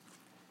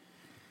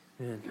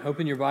And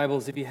open your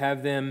Bibles, if you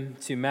have them,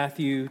 to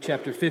Matthew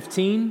chapter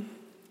 15.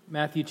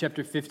 Matthew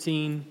chapter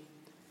 15,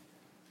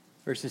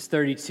 verses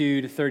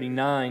 32 to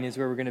 39 is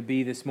where we're going to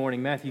be this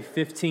morning. Matthew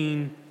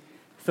 15,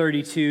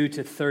 32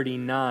 to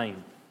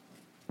 39.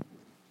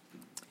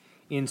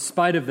 In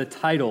spite of the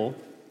title,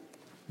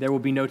 there will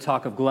be no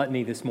talk of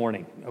gluttony this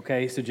morning,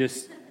 okay? So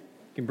just, you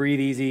can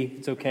breathe easy,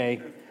 it's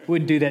okay.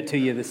 Wouldn't do that to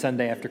you the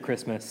Sunday after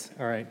Christmas,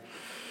 all right?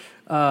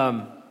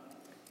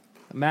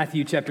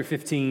 Matthew chapter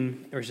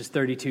 15, verses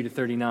 32 to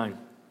 39.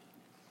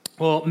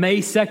 Well, May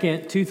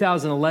 2nd,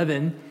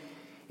 2011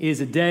 is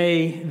a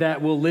day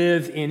that will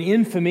live in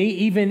infamy,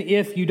 even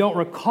if you don't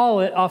recall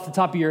it off the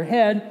top of your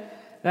head.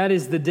 That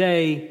is the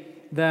day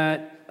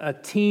that a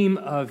team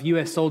of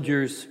U.S.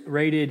 soldiers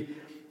raided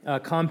a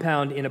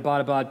compound in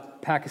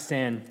Abbottabad,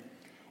 Pakistan,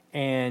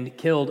 and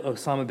killed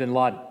Osama bin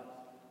Laden.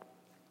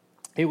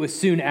 It was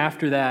soon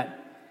after that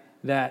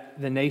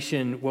the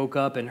nation woke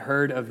up and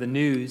heard of the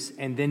news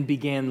and then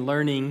began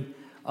learning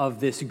of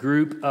this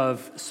group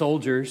of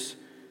soldiers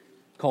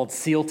called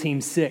SEAL Team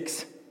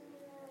 6.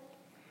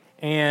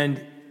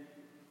 And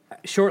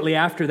shortly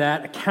after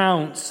that,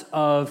 accounts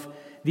of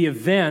the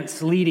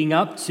events leading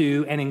up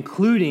to and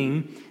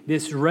including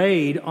this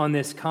raid on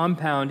this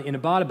compound in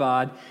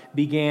Abbottabad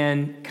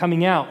began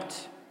coming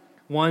out.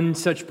 One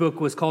such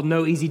book was called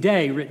No Easy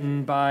Day,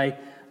 written by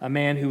a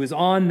man who was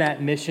on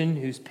that mission,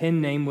 whose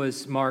pen name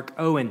was Mark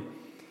Owen.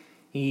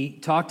 He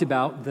talked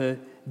about the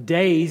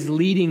days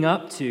leading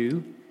up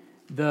to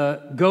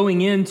the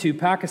going into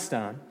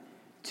Pakistan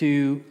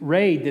to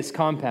raid this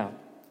compound.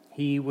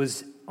 He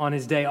was on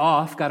his day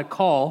off, got a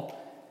call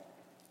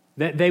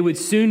that they would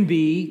soon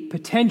be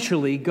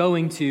potentially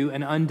going to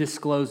an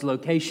undisclosed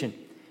location.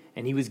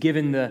 And he was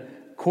given the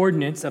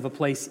coordinates of a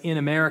place in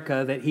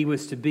America that he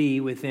was to be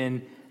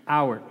within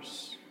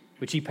hours,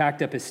 which he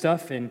packed up his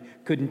stuff and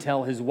couldn't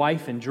tell his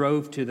wife and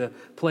drove to the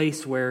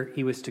place where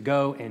he was to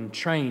go and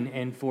train.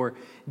 And for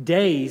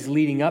days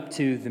leading up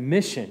to the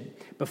mission,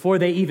 before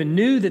they even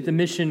knew that the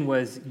mission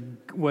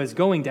was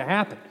going to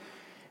happen,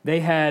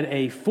 they had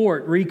a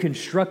fort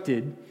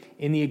reconstructed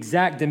in the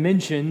exact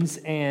dimensions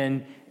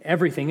and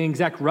everything, an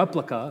exact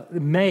replica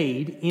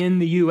made in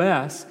the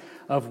U.S.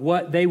 of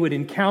what they would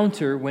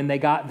encounter when they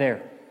got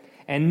there.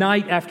 And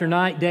night after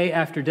night, day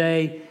after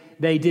day,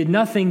 they did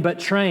nothing but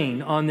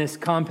train on this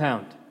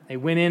compound. They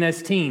went in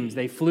as teams.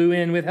 They flew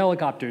in with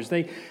helicopters.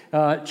 They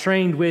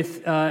trained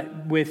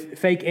with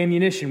fake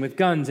ammunition, with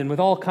guns, and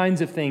with all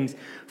kinds of things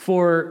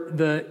for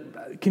the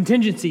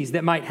contingencies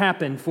that might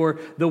happen, for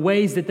the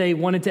ways that they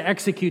wanted to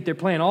execute their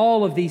plan.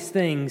 All of these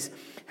things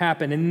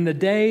happened. And then the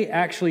day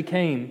actually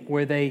came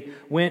where they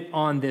went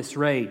on this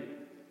raid.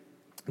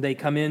 They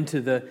come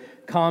into the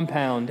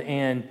compound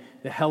and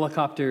the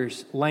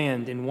helicopters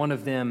land, and one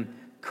of them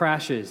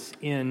crashes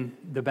in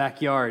the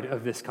backyard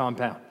of this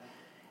compound.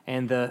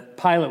 And the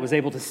pilot was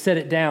able to set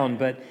it down,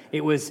 but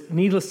it was,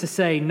 needless to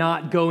say,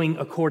 not going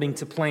according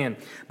to plan.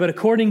 But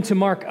according to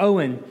Mark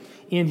Owen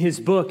in his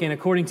book, and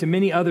according to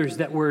many others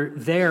that were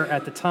there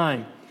at the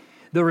time,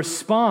 the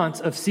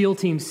response of SEAL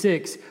Team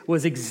 6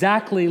 was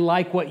exactly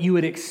like what you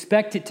would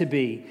expect it to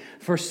be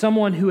for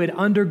someone who had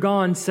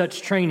undergone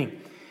such training.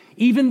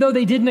 Even though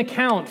they didn't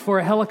account for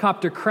a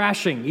helicopter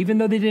crashing, even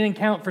though they didn't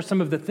account for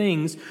some of the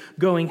things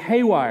going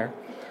haywire,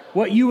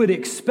 what you would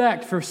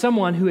expect for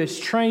someone who has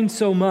trained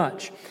so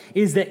much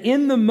is that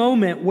in the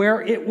moment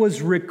where it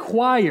was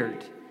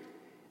required,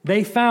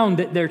 they found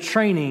that their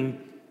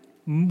training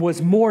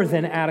was more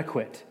than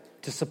adequate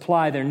to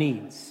supply their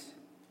needs.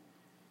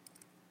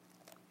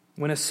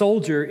 When a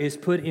soldier is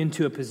put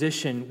into a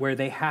position where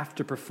they have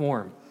to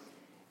perform,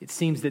 it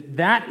seems that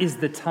that is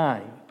the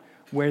time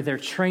where their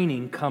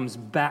training comes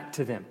back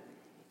to them,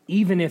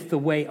 even if the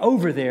way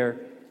over there,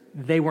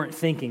 they weren't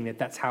thinking that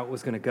that's how it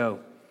was going to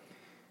go.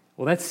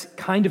 Well, that's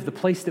kind of the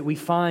place that we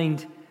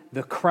find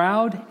the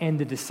crowd and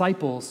the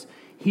disciples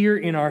here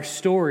in our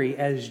story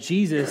as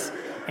Jesus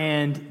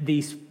and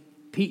these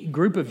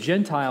group of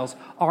Gentiles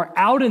are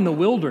out in the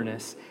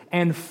wilderness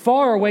and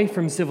far away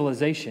from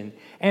civilization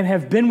and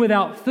have been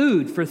without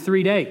food for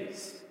 3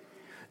 days.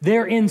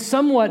 They're in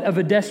somewhat of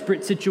a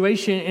desperate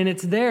situation, and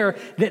it's there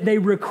that they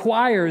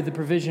require the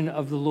provision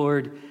of the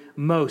Lord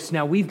most.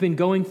 Now, we've been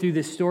going through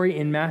this story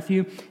in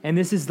Matthew, and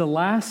this is the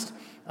last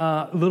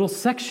little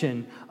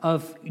section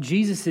of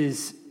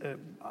Jesus's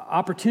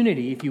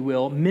opportunity, if you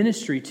will,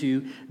 ministry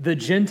to the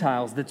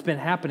Gentiles that's been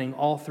happening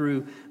all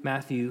through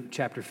Matthew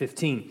chapter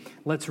 15.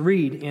 Let's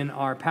read in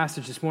our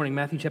passage this morning,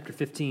 Matthew chapter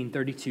 15,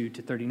 32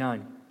 to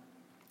 39.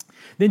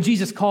 Then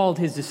Jesus called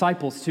his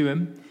disciples to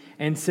him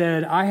and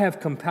said, "I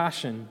have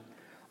compassion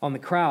on the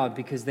crowd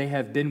because they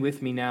have been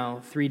with me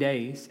now 3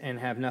 days and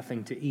have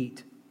nothing to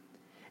eat.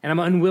 And I'm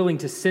unwilling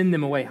to send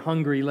them away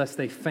hungry lest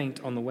they faint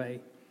on the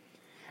way."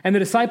 And the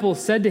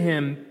disciples said to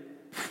him,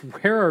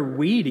 "Where are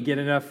we to get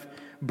enough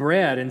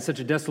bread in such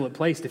a desolate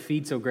place to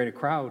feed so great a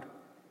crowd?"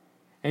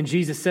 And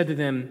Jesus said to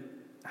them,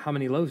 "How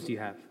many loaves do you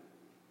have?"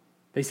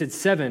 They said,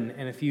 7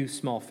 and a few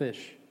small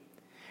fish.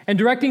 And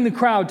directing the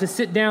crowd to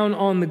sit down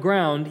on the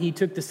ground, he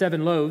took the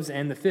 7 loaves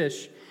and the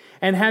fish,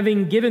 And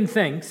having given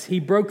thanks, he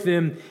broke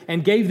them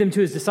and gave them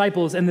to his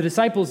disciples, and the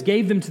disciples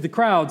gave them to the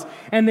crowds,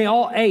 and they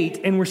all ate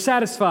and were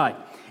satisfied.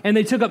 And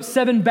they took up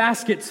 7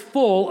 baskets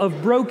full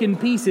of broken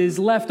pieces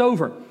left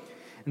over.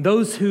 And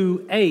those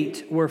who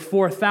ate were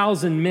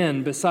 4,000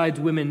 men, besides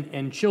women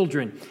and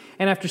children.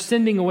 And after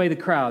sending away the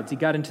crowds, he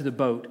got into the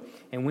boat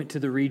and went to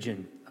the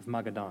region of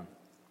Magadan.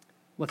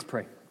 Let's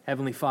pray.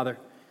 Heavenly Father,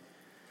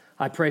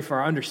 I pray for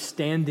our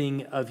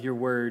understanding of your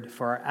word,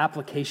 for our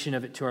application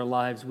of it to our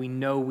lives. We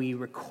know we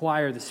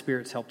require the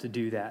Spirit's help to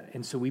do that.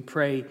 And so we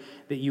pray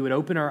that you would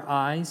open our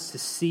eyes to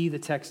see the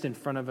text in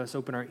front of us,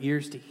 open our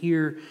ears to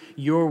hear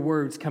your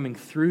words coming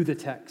through the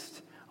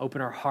text,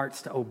 open our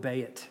hearts to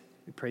obey it.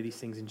 We pray these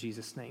things in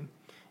Jesus' name.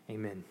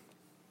 Amen.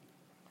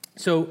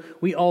 So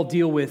we all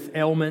deal with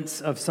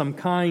ailments of some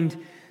kind.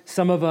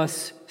 Some of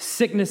us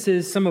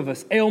sicknesses, some of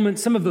us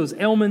ailments. Some of those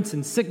ailments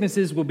and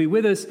sicknesses will be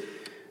with us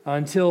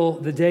until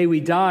the day we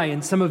die,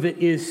 and some of it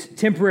is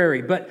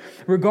temporary. But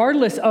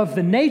regardless of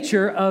the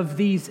nature of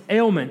these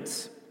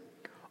ailments,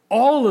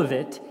 all of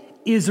it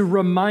is a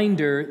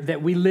reminder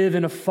that we live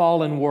in a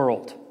fallen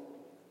world.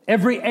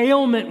 Every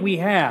ailment we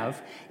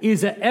have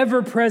is an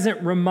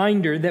ever-present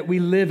reminder that we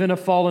live in a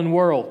fallen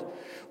world.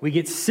 We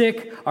get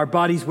sick, our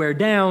bodies wear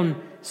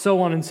down,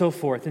 so on and so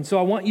forth. And so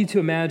I want you to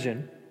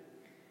imagine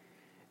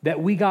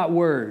that we got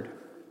word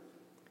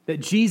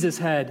that Jesus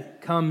had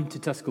come to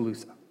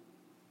Tuscaloosa.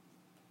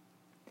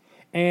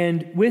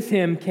 And with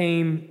him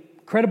came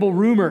credible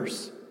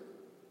rumors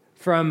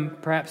from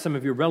perhaps some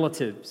of your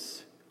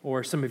relatives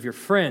or some of your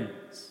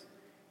friends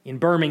in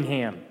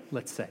Birmingham,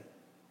 let's say.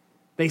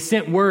 They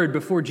sent word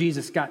before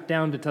Jesus got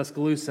down to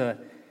Tuscaloosa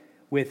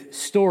with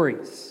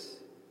stories.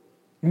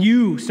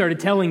 You started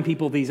telling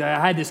people these. I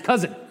had this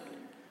cousin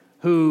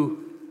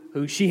who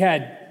she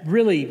had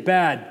really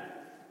bad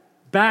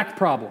back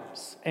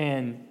problems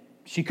and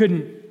she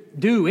couldn't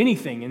do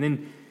anything. And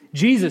then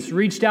Jesus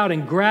reached out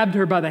and grabbed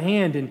her by the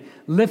hand and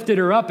lifted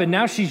her up, and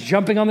now she's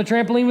jumping on the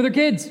trampoline with her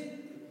kids.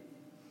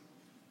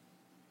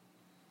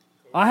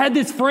 I had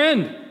this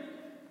friend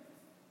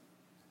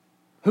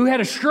who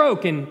had a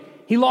stroke, and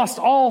he lost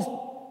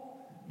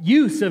all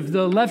use of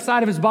the left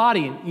side of his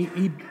body, and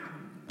he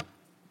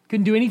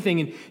couldn't do anything.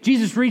 And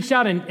Jesus reached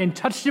out and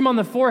touched him on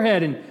the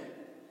forehead, and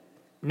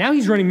now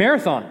he's running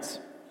marathons.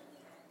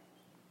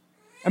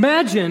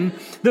 Imagine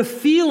the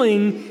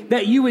feeling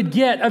that you would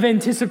get of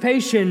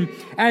anticipation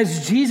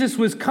as Jesus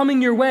was coming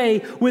your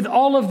way with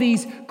all of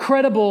these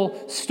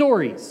credible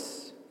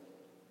stories.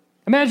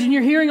 Imagine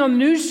you're hearing on the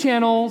news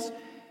channels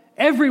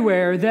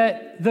everywhere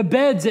that the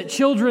beds at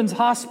Children's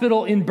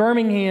Hospital in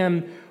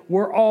Birmingham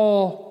were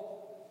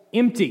all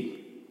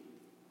empty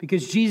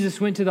because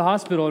Jesus went to the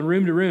hospital and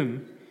room to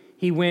room,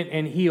 he went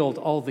and healed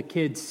all the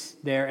kids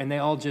there, and they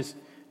all just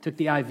took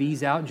the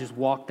IVs out and just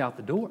walked out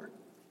the door.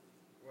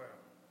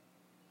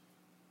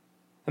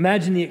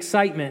 Imagine the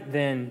excitement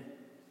then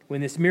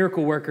when this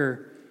miracle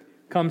worker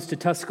comes to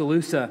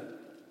Tuscaloosa.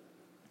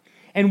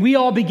 And we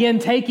all begin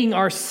taking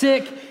our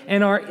sick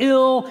and our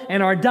ill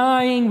and our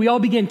dying. We all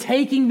begin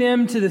taking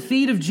them to the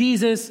feet of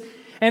Jesus.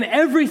 And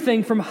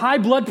everything from high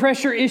blood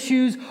pressure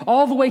issues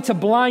all the way to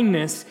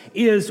blindness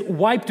is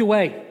wiped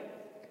away.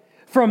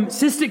 From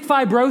cystic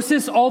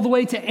fibrosis all the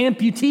way to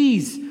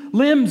amputees.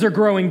 Limbs are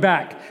growing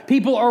back.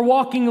 People are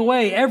walking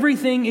away.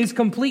 Everything is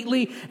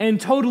completely and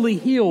totally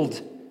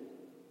healed.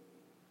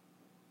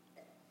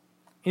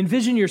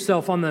 Envision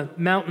yourself on the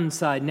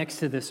mountainside next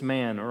to this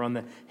man or on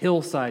the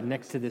hillside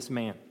next to this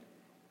man.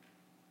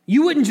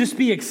 You wouldn't just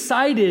be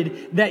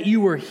excited that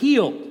you were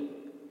healed.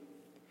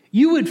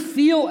 You would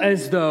feel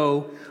as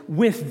though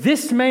with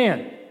this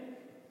man,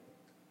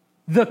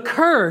 the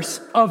curse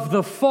of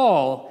the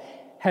fall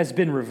has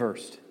been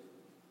reversed.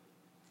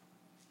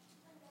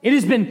 It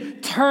has been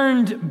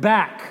turned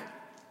back.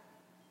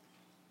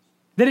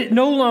 That it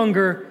no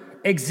longer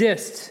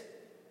exists.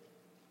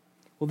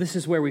 Well, this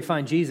is where we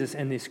find Jesus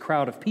and this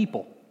crowd of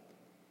people.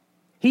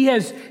 He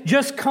has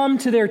just come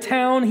to their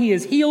town. He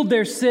has healed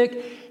their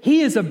sick. He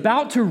is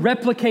about to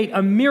replicate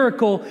a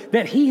miracle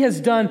that he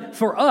has done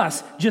for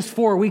us just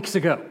 4 weeks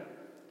ago.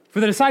 For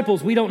the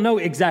disciples, we don't know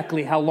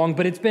exactly how long,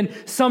 but it's been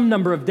some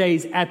number of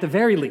days at the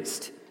very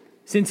least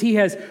since he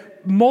has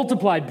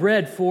multiplied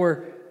bread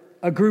for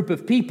a group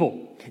of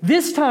people.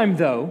 This time,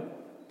 though,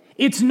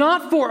 it's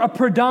not for a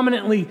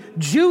predominantly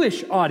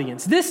Jewish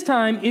audience. This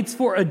time, it's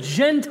for a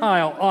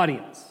Gentile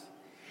audience.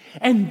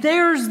 And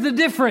there's the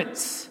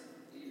difference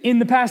in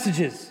the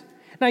passages.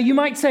 Now, you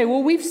might say,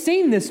 well, we've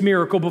seen this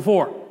miracle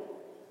before.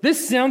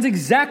 This sounds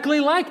exactly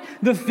like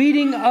the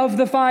feeding of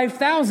the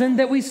 5,000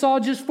 that we saw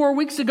just 4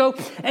 weeks ago.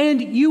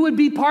 And you would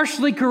be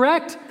partially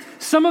correct.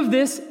 Some of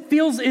this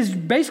is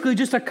basically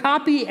just a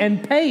copy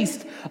and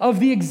paste of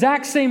the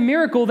exact same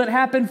miracle that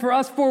happened for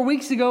us 4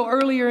 weeks ago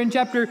earlier in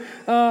chapter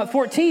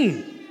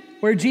 14,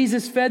 where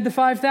Jesus fed the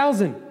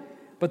 5,000.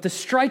 But the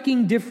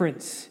striking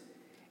difference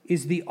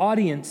is the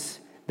audience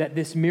that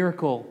this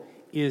miracle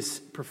is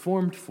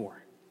performed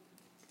for.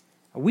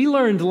 We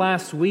learned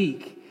last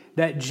week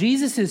that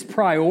Jesus'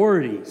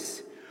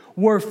 priorities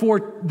were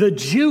for the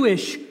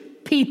Jewish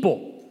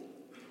people.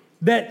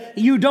 That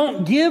you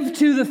don't give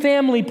to the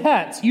family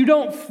pets. You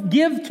don't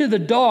give to the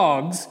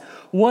dogs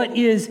what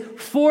is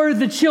for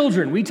the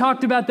children. We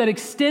talked about that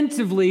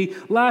extensively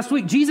last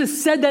week.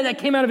 Jesus said that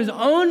came out of his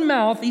own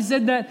mouth. He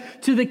said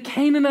that to the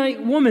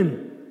Canaanite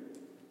woman.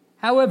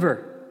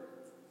 However,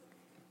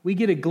 we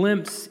get a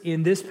glimpse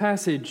in this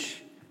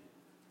passage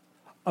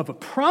of a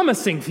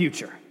promising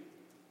future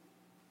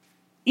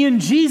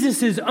in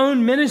Jesus'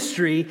 own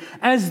ministry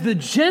as the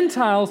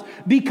Gentiles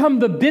become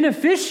the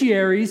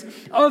beneficiaries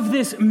of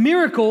this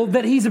miracle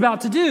that he's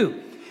about to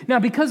do. Now,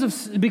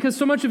 because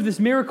so much of this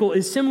miracle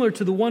is similar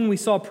to the one we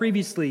saw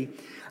previously,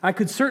 I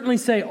could certainly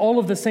say all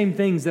of the same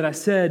things that I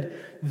said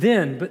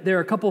then, but there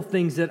are a couple of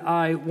things that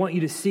I want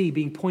you to see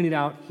being pointed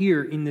out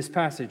here in this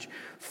passage.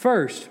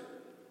 First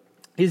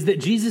is that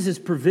Jesus'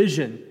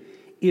 provision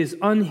is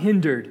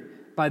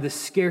unhindered by the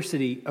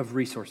scarcity of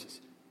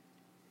resources.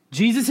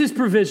 Jesus'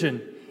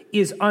 provision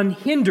is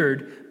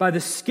unhindered by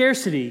the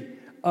scarcity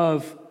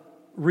of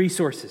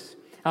resources.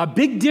 A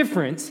big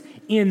difference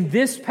in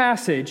this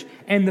passage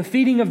and the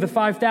feeding of the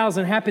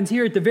 5,000 happens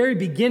here at the very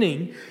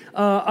beginning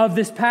of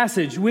this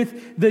passage.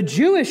 With the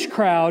Jewish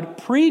crowd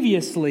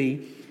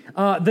previously,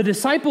 the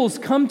disciples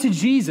come to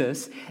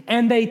Jesus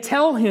and they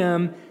tell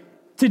him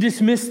to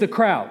dismiss the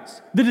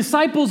crowds. The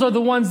disciples are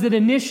the ones that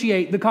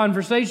initiate the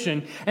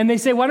conversation, and they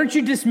say, why don't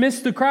you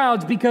dismiss the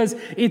crowds because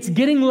it's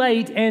getting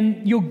late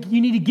and you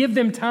need to give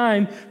them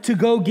time to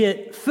go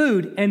get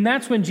food. And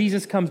that's when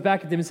Jesus comes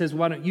back at them and says,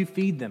 why don't you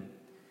feed them?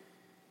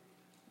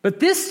 But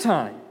this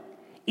time,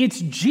 it's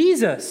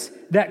Jesus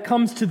that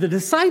comes to the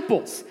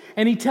disciples,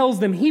 and he tells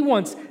them he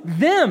wants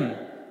them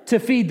to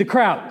feed the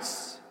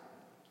crowds.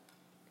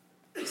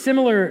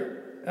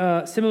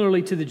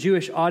 Similarly to the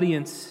Jewish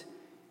audience,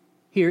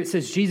 here it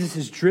says Jesus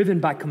is driven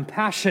by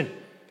compassion.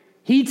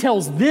 He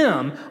tells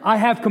them, I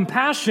have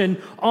compassion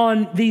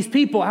on these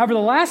people. However, the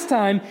last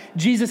time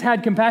Jesus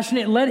had compassion,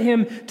 it led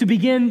him to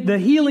begin the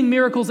healing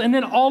miracles and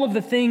then all of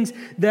the things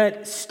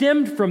that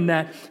stemmed from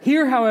that.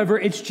 Here, however,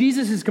 it's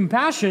Jesus'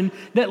 compassion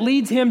that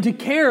leads him to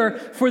care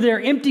for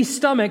their empty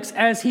stomachs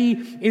as he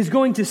is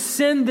going to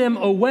send them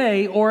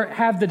away, or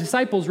have the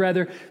disciples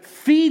rather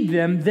feed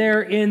them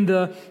there in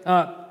the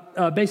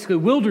basically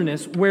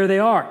wilderness where they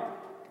are.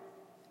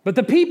 But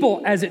the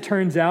people, as it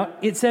turns out,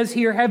 it says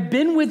here, have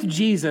been with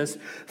Jesus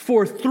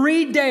for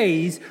 3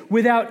 days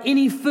without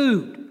any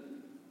food,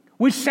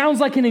 which sounds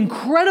like an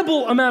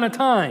incredible amount of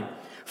time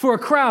for a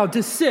crowd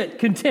to sit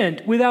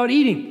content without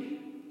eating.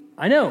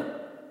 I know.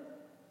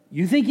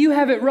 You think you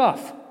have it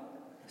rough,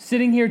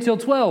 sitting here till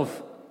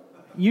 12.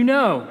 You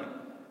know.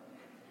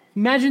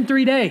 Imagine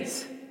 3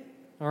 days,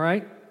 all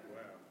right?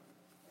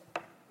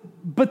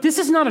 But this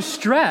is not a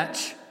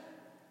stretch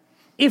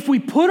if we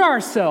put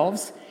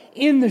ourselves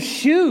in the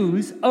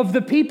shoes of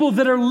the people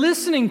that are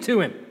listening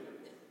to him.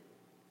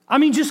 I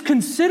mean, just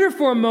consider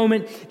for a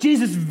moment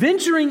Jesus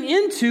venturing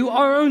into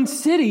our own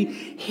city,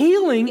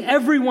 healing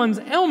everyone's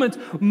ailments.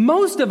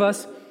 Most of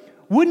us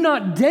would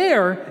not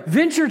dare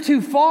venture too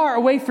far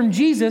away from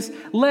Jesus,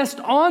 lest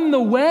on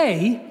the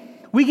way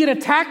we get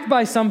attacked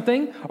by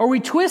something, or we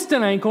twist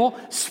an ankle,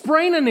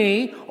 sprain a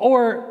knee,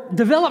 or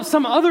develop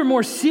some other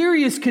more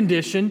serious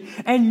condition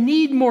and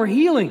need more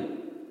healing.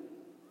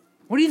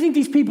 What do you think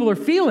these people are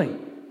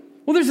feeling?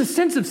 Well, there's a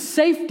sense of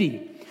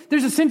safety.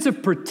 There's a sense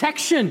of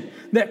protection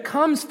that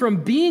comes from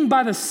being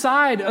by the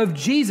side of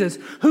Jesus,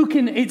 who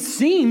can, it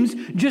seems,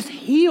 just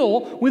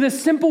heal with a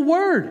simple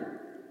word.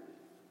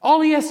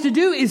 All he has to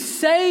do is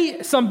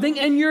say something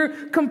and you're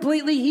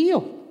completely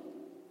healed.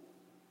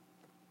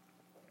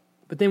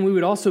 But then we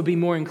would also be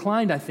more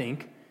inclined, I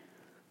think,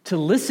 to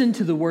listen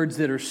to the words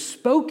that are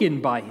spoken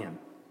by him.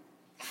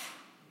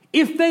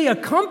 If they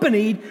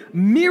accompanied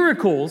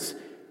miracles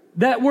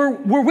that were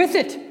with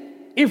it.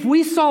 If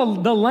we saw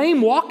the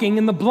lame walking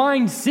and the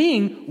blind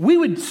seeing, we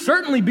would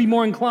certainly be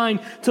more inclined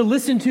to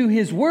listen to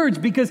his words,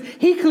 because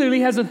he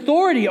clearly has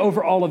authority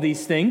over all of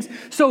these things.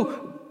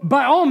 So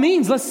by all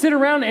means, let's sit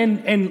around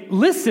and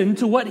listen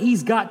to what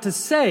he's got to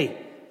say.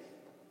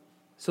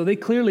 So they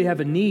clearly have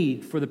a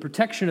need for the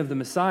protection of the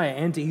Messiah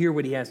and to hear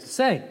what he has to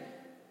say.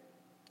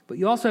 But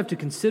you also have to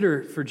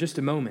consider for just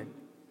a moment,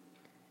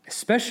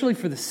 especially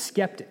for the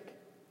skeptic,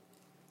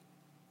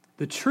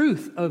 the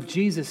truth of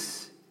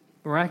Jesus'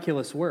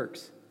 miraculous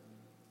works.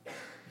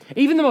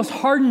 Even the most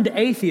hardened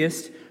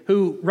atheist,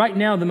 who right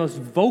now the most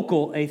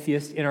vocal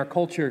atheist in our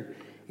culture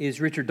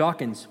is Richard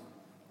Dawkins,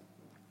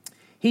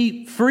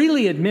 he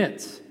freely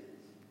admits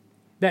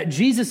that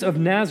Jesus of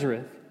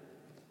Nazareth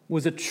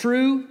was a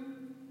true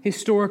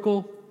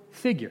historical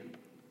figure.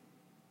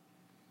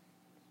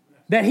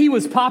 That he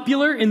was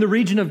popular in the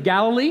region of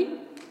Galilee,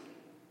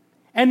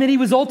 and that he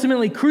was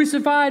ultimately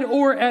crucified,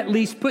 or at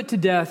least put to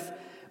death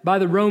by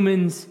the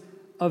Romans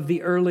of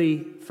the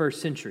early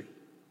first century.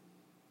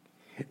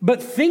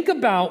 But think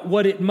about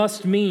what it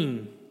must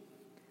mean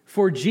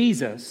for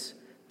Jesus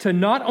to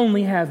not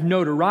only have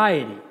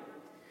notoriety,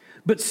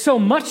 but so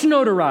much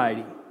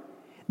notoriety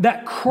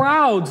that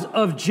crowds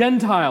of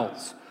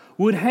Gentiles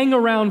would hang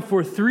around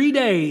for 3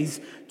 days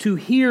to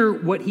hear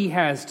what he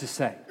has to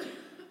say.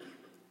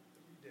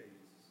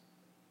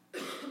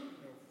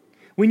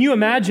 When you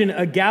imagine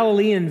a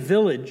Galilean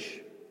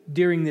village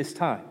during this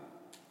time,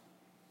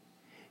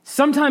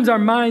 sometimes our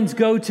minds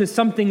go to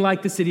something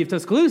like the city of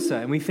Tuscaloosa,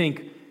 and we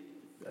think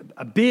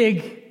a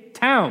big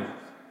town.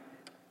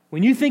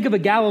 When you think of a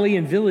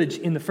Galilean village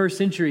in the first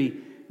century,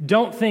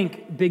 don't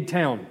think big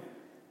town.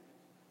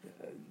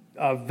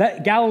 A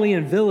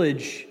Galilean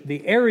village,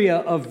 the area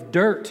of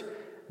dirt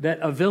that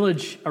a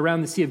village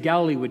around the Sea of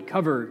Galilee would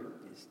cover,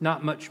 is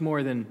not much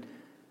more than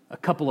a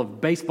couple of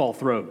baseball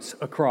throws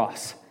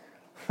across.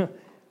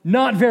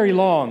 Not very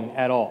long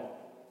at all.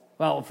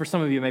 Well, for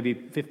some of you, maybe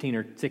 15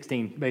 or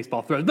 16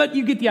 baseball throws, but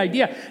you get the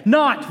idea.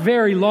 Not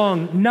very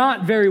long,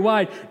 not very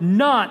wide,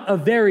 not a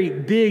very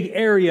big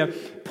area.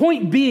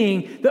 Point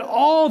being that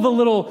all the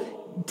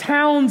little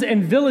towns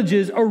and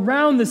villages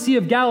around the Sea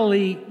of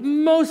Galilee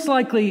most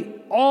likely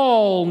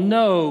all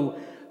know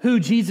who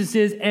Jesus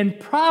is, and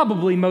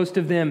probably most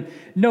of them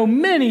know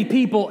many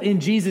people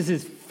in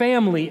Jesus'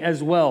 family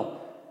as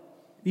well.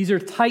 These are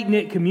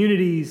tight-knit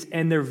communities,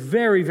 and they're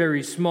very,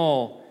 very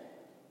small.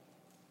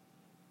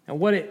 And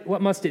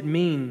what must it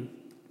mean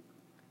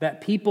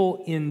that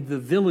people in the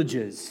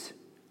villages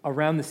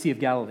around the Sea of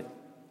Galilee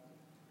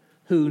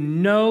who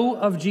know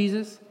of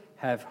Jesus,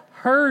 have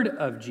heard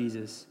of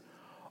Jesus,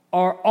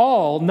 are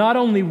all not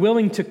only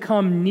willing to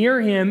come near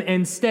him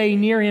and stay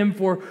near him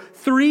for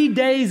 3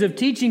 days of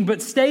teaching,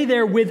 but stay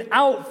there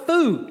without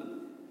food?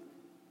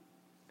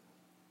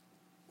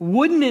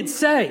 Wouldn't it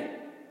say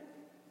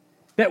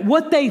that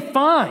what they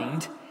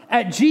find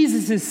at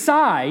Jesus'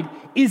 side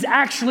is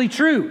actually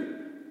true?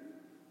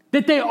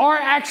 That they are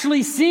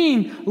actually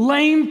seeing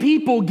lame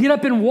people get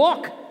up and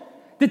walk?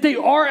 That they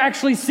are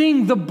actually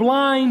seeing the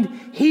blind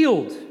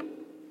healed?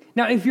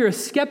 Now, if you're a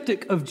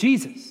skeptic of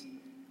Jesus,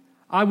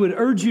 I would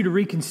urge you to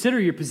reconsider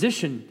your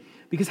position,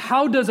 because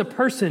how does a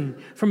person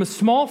from a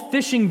small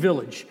fishing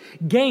village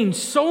gain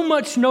so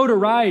much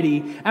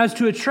notoriety as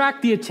to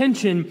attract the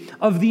attention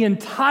of the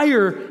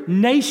entire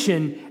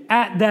nation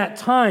at that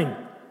time?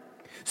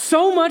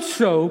 So much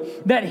so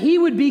that he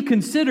would be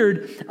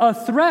considered a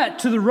threat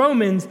to the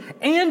Romans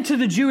and to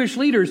the Jewish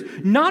leaders,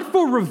 not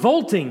for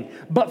revolting,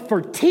 but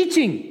for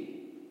teaching.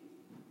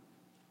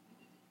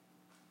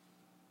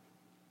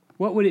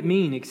 What would it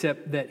mean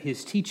except that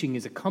his teaching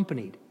is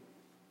accompanied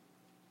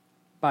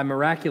by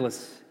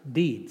miraculous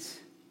deeds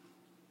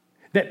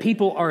that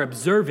people are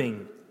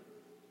observing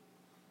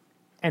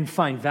and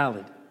find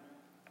valid?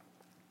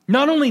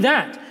 Not only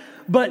that,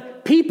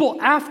 but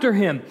people after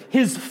him,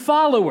 his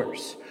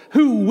followers,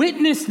 who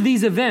witnessed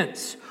these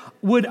events,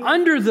 would,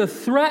 under the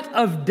threat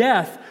of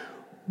death,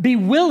 be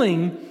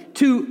willing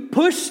to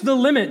push the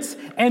limits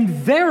and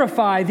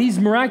verify these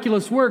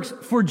miraculous works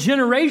for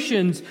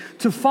generations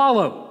to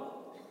follow.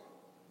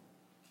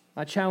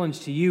 My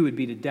challenge to you would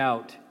be to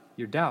doubt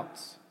your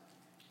doubts.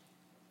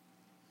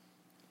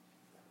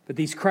 But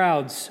these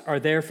crowds are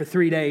there for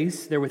 3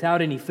 days. They're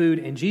without any food,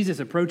 and Jesus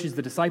approaches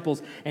the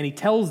disciples, and he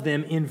tells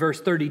them in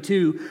verse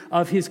 32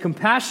 of his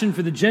compassion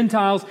for the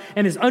Gentiles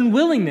and his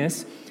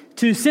unwillingness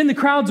to send the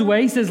crowds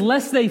away. He says,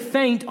 lest they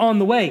faint on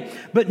the way.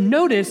 But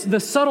notice the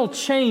subtle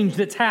change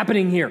that's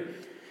happening here.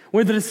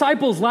 Where the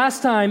disciples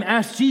last time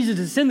asked Jesus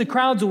to send the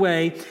crowds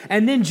away,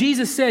 and then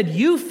Jesus said,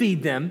 you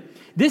feed them.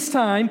 This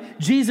time,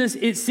 Jesus,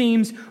 it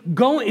seems,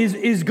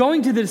 is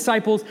going to the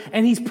disciples,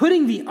 and he's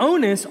putting the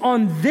onus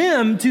on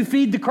them to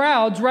feed the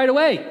crowds right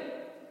away.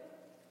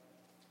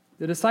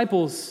 The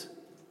disciples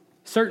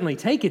certainly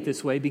take it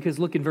this way, because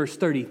look in verse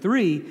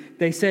 33,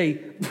 they say,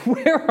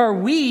 where are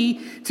we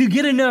to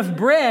get enough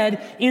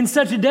bread in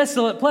such a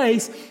desolate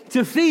place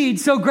to feed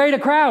so great a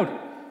crowd?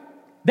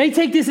 They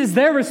take this as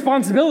their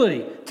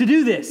responsibility to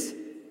do this.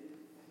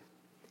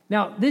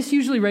 Now, this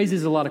usually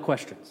raises a lot of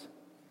questions,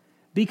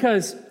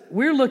 because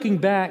we're looking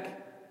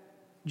back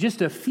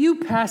just a few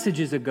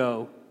passages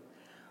ago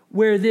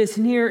where this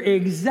near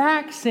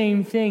exact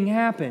same thing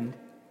happened,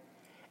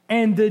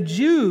 and the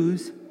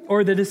Jews,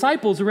 or the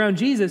disciples around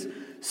Jesus,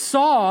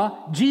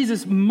 saw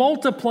Jesus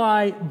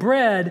multiply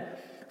bread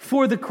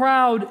for the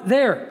crowd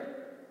there.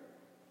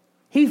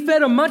 He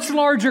fed a much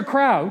larger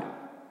crowd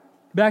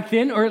back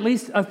then, or at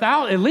least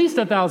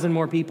 1,000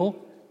 more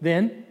people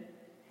then,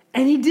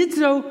 and he did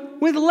so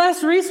with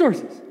less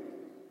resources.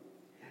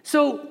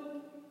 So,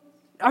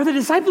 are the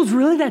disciples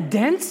really that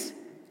dense?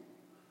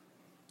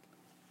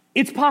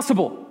 It's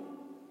possible.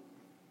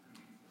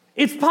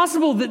 It's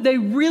possible that they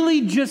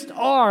really just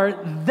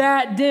are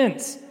that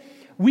dense.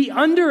 We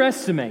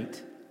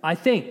underestimate, I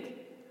think,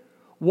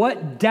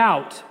 what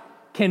doubt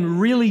can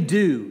really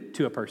do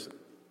to a person.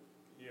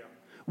 Yeah.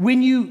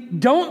 When you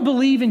don't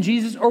believe in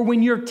Jesus, or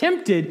when you're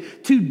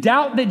tempted to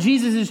doubt that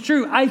Jesus is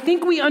true, I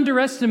think we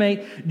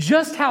underestimate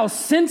just how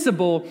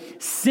sensible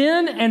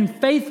sin and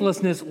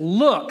faithlessness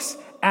looks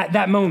at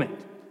that moment.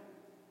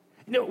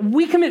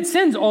 We commit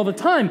sins all the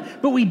time,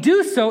 but we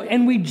do so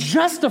and we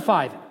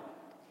justify them.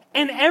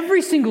 And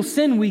every single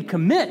sin we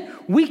commit,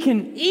 we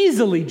can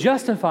easily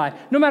justify,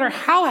 no matter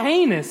how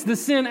heinous the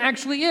sin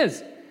actually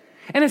is.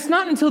 And it's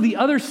not until the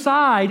other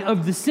side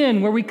of the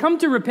sin, where we come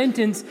to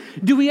repentance,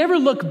 do we ever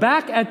look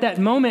back at that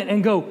moment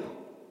and go,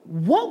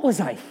 what was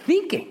I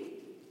thinking?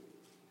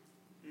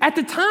 At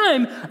the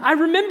time, I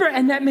remember,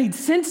 and that made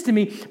sense to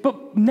me,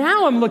 but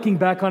now I'm looking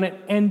back on it,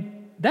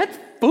 and that's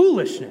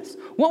foolishness.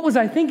 What was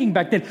I thinking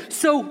back then?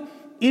 So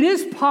it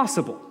is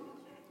possible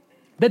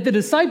that the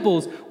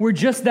disciples were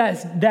just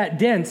that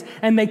dense,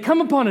 and they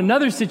come upon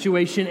another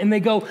situation, and they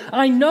go,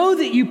 I know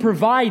that you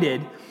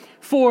provided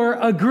for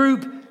a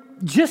group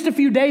just a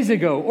few days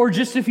ago, or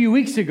just a few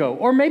weeks ago,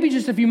 or maybe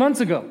just a few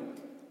months ago,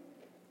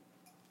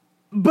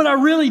 but I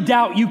really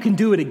doubt you can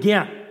do it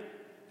again.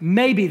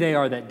 Maybe they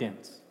are that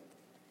dense.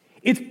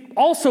 It's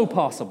also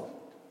possible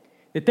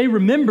that they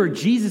remember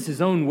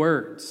Jesus' own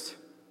words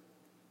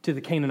to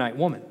the Canaanite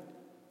woman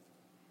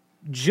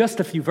just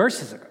a few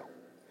verses ago.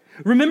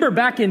 Remember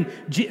back in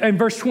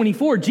verse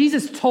 24,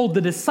 Jesus told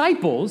the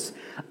disciples,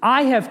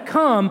 I have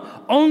come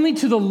only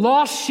to the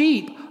lost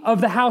sheep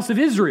of the house of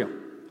Israel.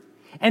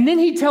 And then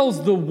he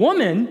tells the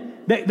woman,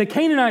 the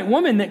Canaanite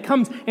woman that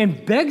comes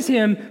and begs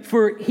him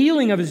for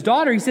healing of his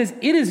daughter, he says,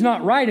 it is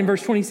not right, in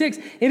verse 26,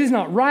 it is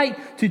not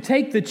right to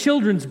take the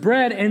children's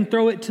bread and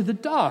throw it to the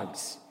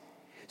dogs.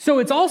 So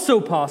it's also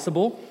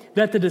possible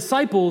that the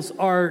disciples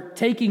are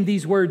taking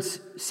these words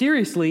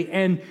seriously,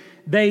 and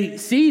they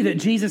see that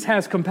Jesus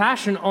has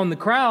compassion on the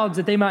crowds,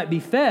 that they might be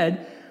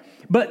fed,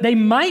 but they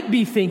might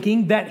be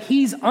thinking that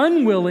he's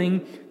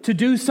unwilling to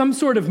do some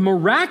sort of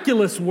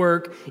miraculous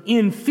work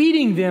in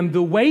feeding them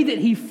the way that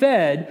he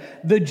fed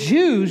the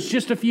Jews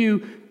just a few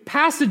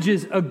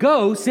passages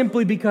ago,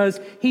 simply because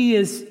he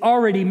has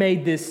already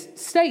made this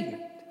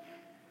statement.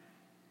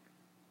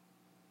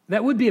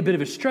 That would be a bit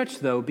of a stretch,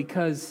 though,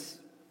 because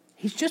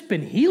he's just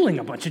been healing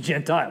a bunch of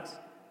Gentiles.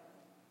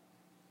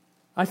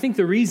 I think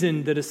the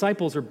reason the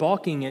disciples are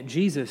balking at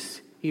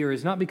Jesus here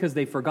is not because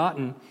they've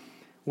forgotten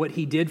what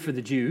he did for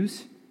the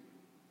Jews,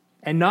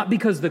 and not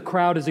because the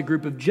crowd is a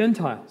group of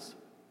Gentiles,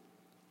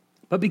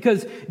 but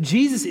because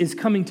Jesus is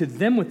coming to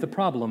them with the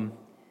problem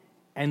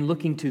and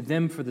looking to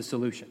them for the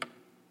solution.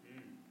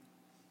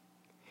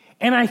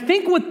 And I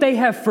think what they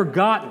have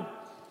forgotten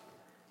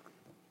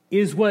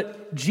is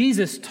what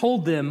Jesus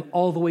told them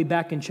all the way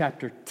back in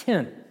chapter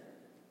 10.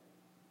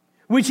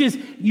 Which is,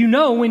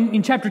 when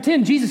in chapter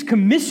 10, Jesus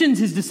commissions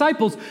his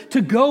disciples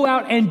to go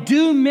out and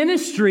do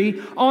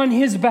ministry on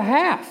his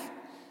behalf.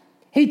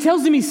 He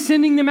tells them he's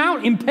sending them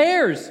out in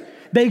pairs.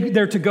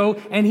 They're to go,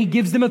 and he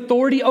gives them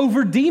authority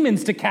over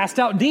demons, to cast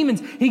out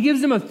demons. He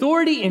gives them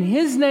authority in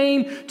his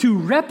name to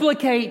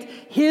replicate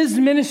his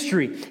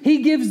ministry.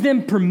 He gives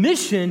them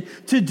permission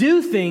to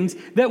do things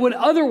that would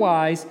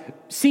otherwise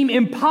seem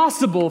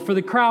impossible for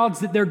the crowds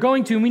that they're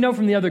going to. And we know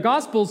from the other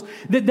Gospels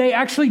that they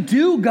actually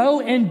do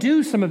go and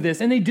do some of this,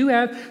 and they do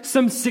have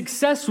some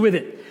success with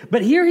it.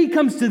 But here he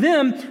comes to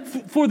them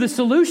for the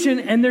solution,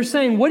 and they're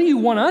saying, what do you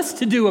want us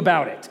to do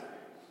about it?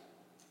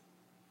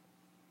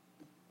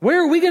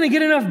 Where are we going to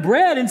get enough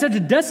bread in such a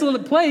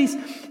desolate place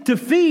to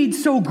feed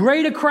so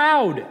great a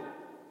crowd? I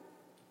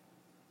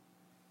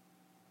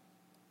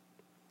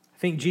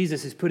think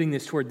Jesus is putting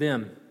this toward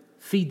them.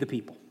 Feed the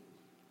people.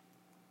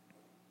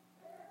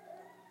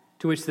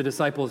 To which the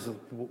disciples,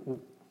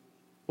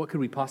 what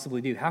could we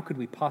possibly do? How could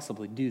we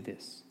possibly do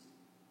this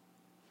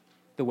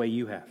the way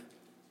you have?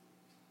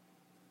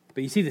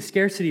 But you see, the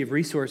scarcity of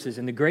resources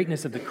and the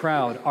greatness of the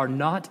crowd are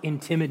not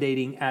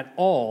intimidating at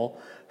all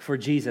for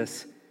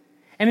Jesus.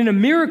 And in a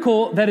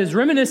miracle that is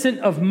reminiscent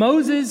of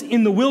Moses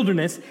in the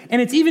wilderness,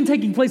 and it's even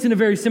taking place in a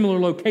very similar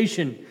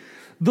location,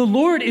 the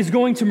Lord is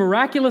going to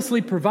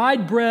miraculously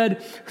provide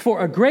bread for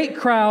a great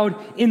crowd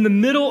in the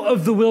middle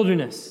of the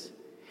wilderness.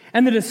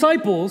 And the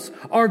disciples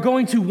are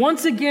going to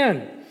once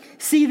again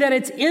see that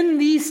it's in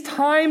these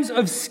times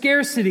of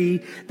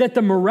scarcity that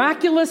the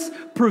miraculous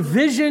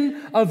provision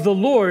of the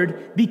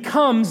Lord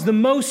becomes the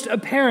most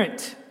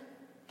apparent.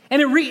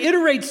 And it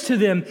reiterates to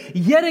them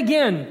yet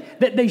again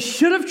that they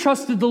should have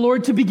trusted the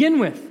Lord to begin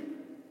with.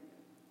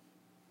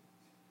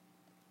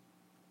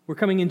 We're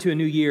coming into a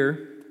new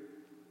year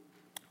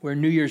where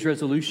New Year's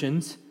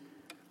resolutions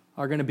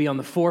are going to be on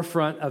the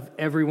forefront of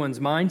everyone's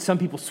mind. Some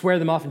people swear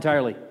them off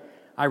entirely.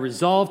 I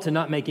resolve to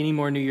not make any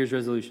more New Year's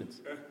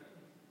resolutions.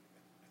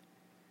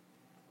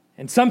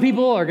 And some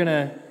people are going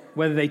to,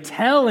 whether they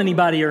tell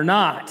anybody or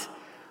not,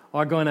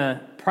 are going to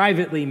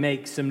privately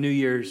make some New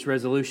Year's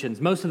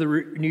resolutions. Most of the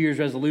New Year's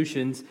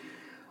resolutions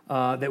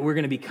that we're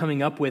going to be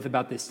coming up with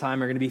about this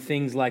time are going to be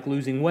things like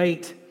losing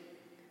weight,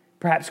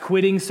 perhaps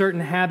quitting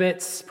certain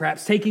habits,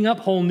 perhaps taking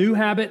up whole new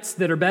habits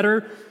that are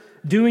better,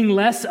 doing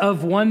less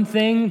of one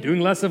thing,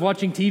 doing less of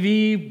watching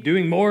TV,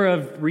 doing more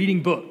of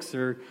reading books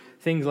or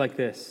things like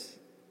this.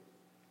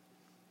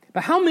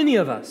 But how many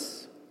of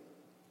us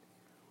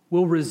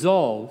will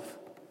resolve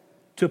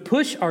to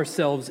push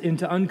ourselves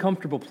into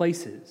uncomfortable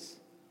places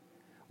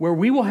where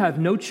we will have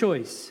no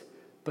choice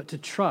but to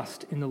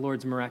trust in the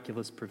Lord's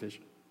miraculous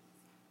provision?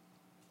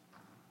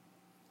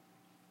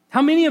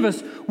 How many of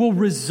us will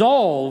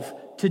resolve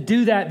to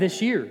do that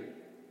this year?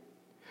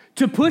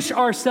 To push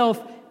ourselves,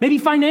 maybe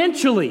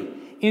financially,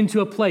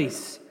 into a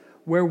place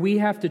where we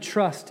have to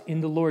trust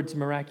in the Lord's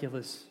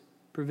miraculous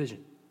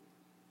provision?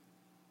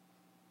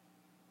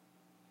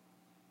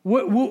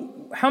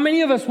 How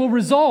many of us will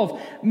resolve,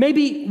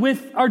 maybe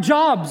with our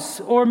jobs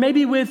or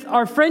maybe with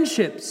our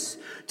friendships,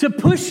 to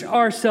push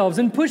ourselves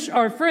and push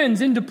our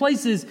friends into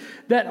places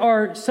that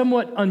are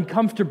somewhat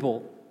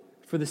uncomfortable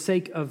for the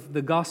sake of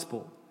the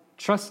gospel,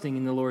 trusting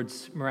in the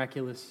Lord's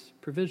miraculous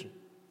provision?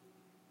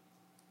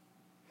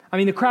 I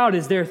mean, the crowd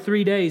is there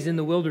 3 days in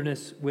the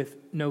wilderness with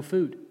no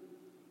food.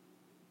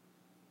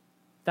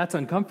 That's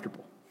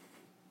uncomfortable,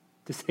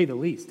 to say the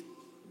least.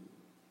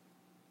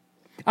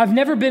 I've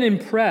never been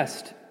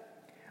impressed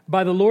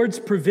by the Lord's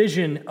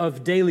provision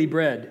of daily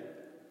bread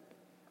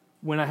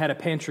when I had a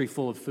pantry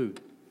full of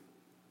food.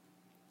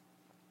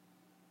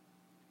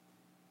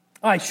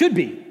 I should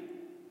be,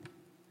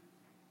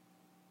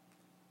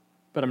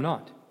 but I'm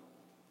not.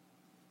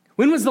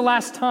 When was the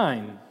last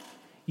time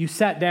you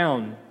sat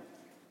down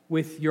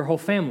with your whole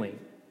family,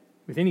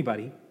 with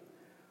anybody,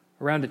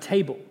 around a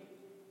table,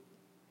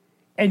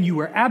 and you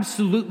were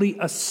absolutely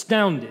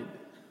astounded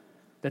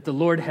that the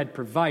Lord had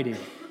provided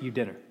you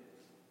dinner?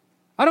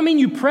 I don't mean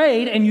you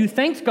prayed and you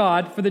thanked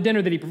God for the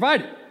dinner that He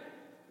provided.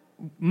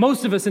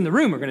 Most of us in the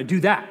room are going to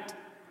do that.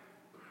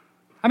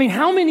 I mean,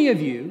 how many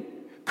of you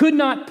could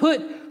not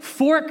put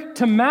fork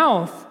to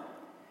mouth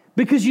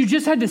because you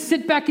just had to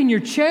sit back in your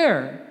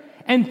chair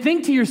and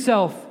think to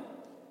yourself,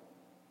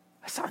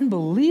 that's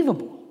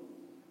unbelievable.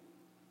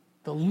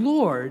 The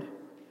Lord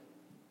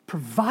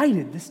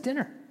provided this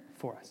dinner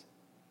for us.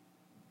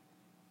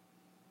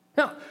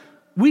 Now,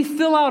 we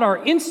fill out our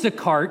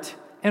Instacart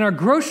and our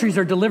groceries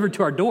are delivered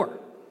to our door.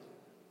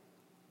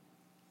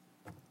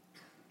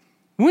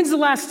 When's the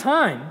last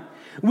time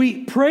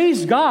we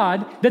praised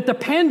God that the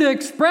Panda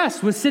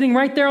Express was sitting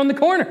right there on the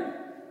corner?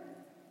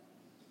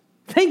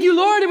 Thank you,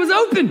 Lord, it was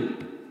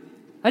open.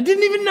 I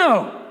didn't even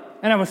know.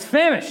 And I was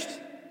famished.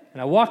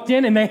 And I walked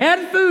in and they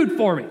had food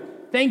for me.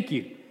 Thank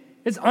you.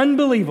 It's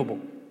unbelievable.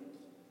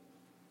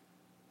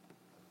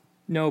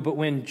 No, but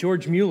when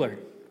George Mueller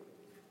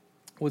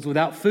was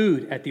without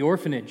food at the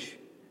orphanage,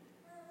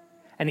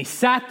 and he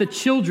sat the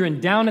children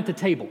down at the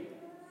table,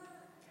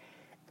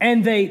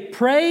 and they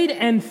prayed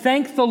and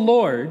thanked the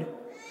Lord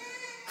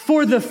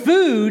for the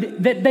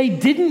food that they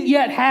didn't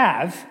yet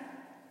have,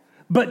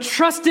 but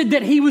trusted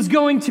that He was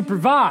going to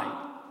provide.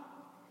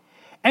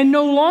 And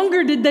no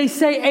longer did they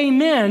say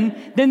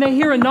amen, then they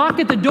hear a knock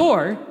at the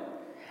door,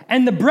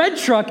 and the bread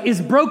truck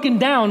is broken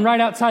down right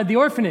outside the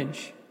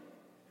orphanage.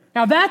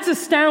 Now that's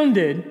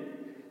astounded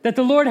that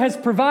the Lord has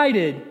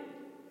provided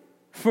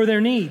for their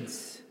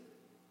needs.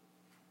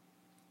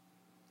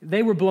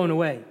 They were blown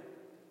away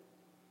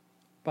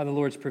by the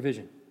Lord's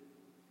provision.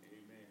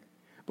 Amen.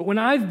 But when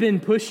I've been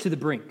pushed to the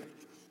brink,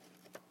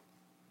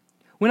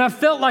 when I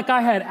felt like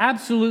I had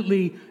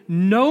absolutely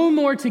no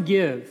more to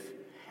give,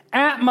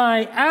 at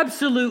my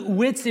absolute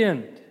wit's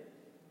end,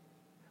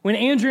 when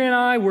Andrea and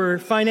I were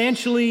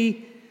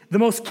financially the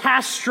most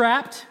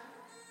cash-strapped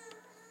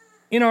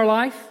in our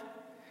life,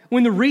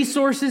 when the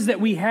resources that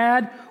we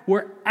had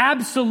were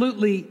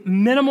absolutely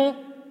minimal,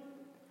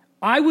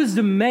 I was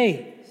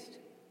amazed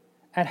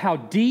at how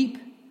deep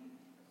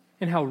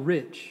and how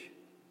rich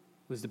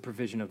was the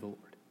provision of the Lord.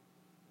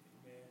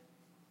 Amen.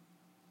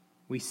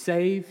 We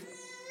save,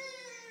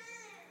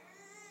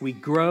 we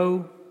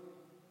grow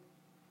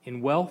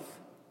in wealth,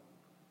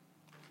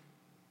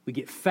 we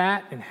get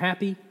fat and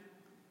happy,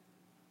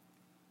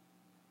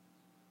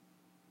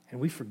 and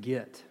we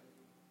forget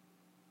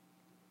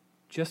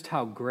just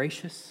how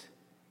gracious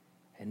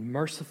and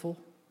merciful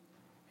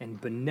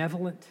and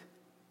benevolent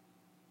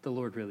the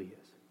Lord really is.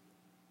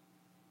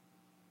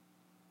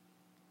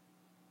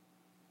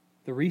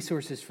 The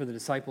resources for the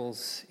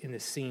disciples in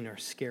this scene are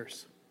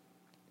scarce.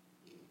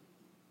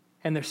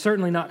 And they're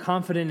certainly not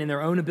confident in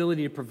their own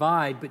ability to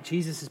provide, but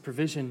Jesus'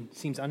 provision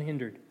seems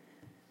unhindered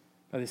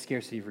by the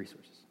scarcity of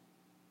resources.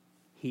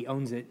 He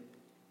owns it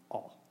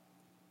all.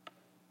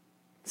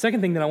 The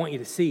second thing that I want you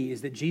to see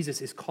is that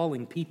Jesus is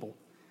calling people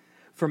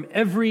from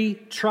every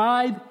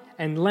tribe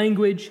and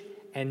language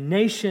and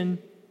nation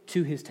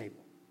to His table.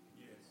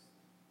 Yes.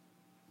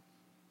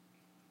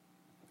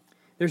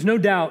 There's no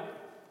doubt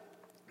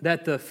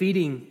that the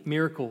feeding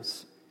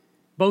miracles,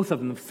 both of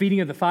them, the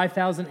feeding of the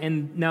 5,000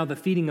 and now the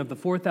feeding of the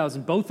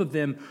 4,000, both of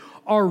them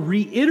are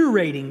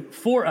reiterating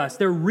for us,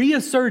 they're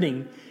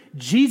reasserting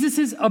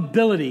Jesus'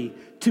 ability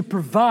to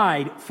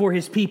provide for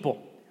His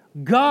people,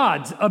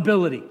 God's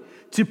ability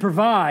to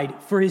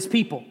provide for His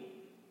people.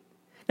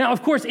 Now,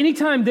 of course,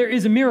 anytime there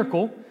is a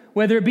miracle,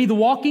 whether it be the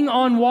walking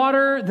on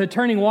water, the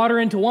turning water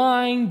into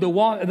wine,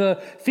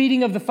 the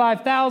feeding of the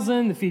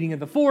 5,000, the feeding of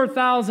the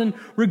 4,000,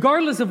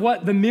 regardless of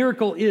what the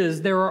miracle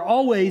is, there are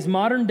always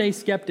modern-day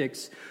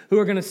skeptics who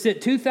are going to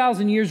sit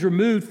 2,000 years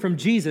removed from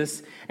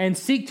Jesus and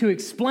seek to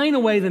explain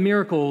away the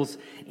miracles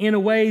in a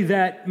way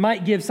that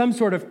might give some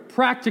sort of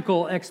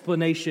practical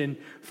explanation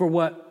for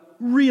what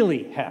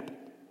really happened.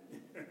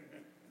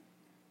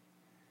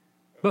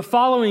 But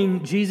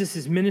following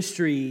Jesus'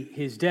 ministry,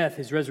 His death,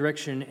 His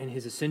resurrection, and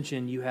His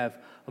ascension, you have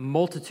a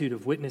multitude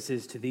of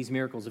witnesses to these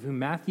miracles, of whom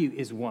Matthew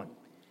is one,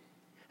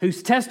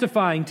 who's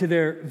testifying to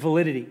their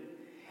validity.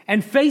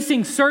 and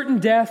facing certain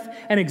death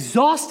and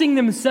exhausting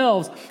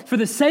themselves for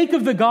the sake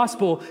of the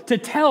gospel to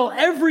tell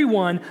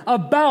everyone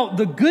about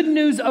the good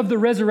news of the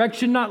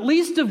resurrection, not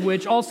least of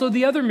which also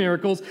the other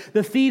miracles,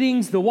 the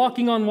feedings, the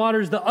walking on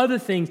waters, the other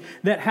things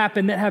that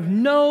happen that have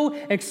no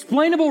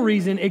explainable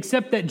reason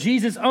except that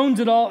Jesus owns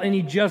it all and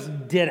he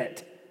just did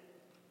it.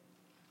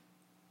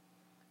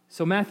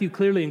 So Matthew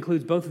clearly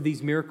includes both of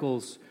these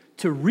miracles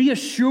to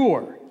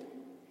reassure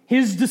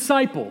his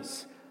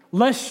disciples,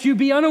 lest you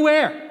be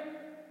unaware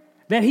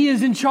that he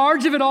is in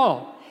charge of it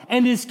all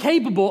and is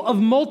capable of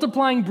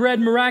multiplying bread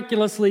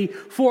miraculously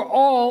for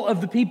all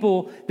of the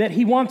people that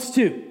he wants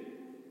to.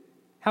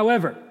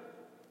 However,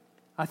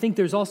 I think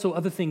there's also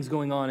other things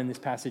going on in this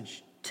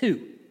passage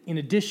too, in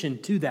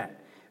addition to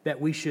that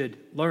we should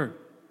learn.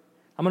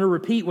 I'm going to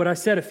repeat what I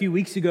said a few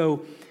weeks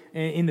ago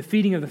in the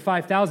feeding of the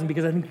 5,000,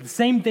 because I think the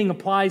same thing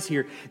applies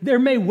here. There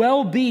may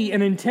well be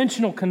an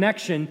intentional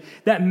connection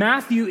that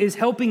Matthew is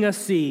helping us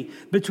see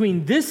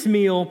between this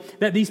meal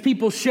that these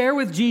people share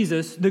with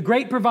Jesus, the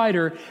great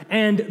provider,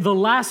 and the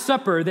Last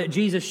Supper that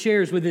Jesus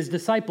shares with his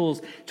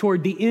disciples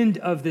toward the end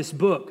of this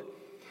book.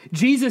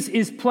 Jesus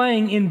is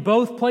playing in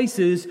both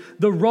places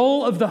the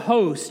role of the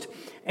host,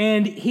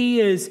 and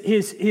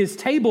his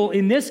table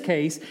in this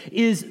case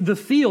is the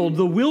field,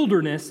 the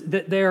wilderness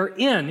that they're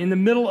in the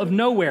middle of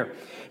nowhere.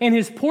 And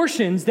his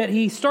portions that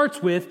he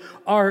starts with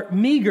are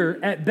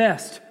meager at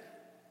best.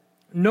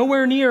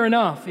 Nowhere near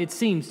enough, it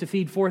seems, to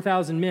feed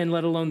 4,000 men,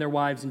 let alone their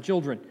wives and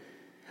children.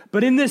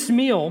 But in this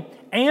meal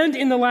and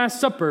in the Last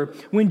Supper,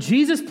 when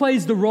Jesus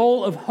plays the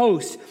role of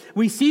host,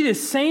 we see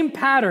this same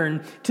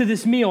pattern to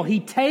this meal. He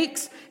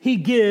takes, he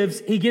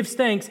gives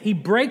thanks, he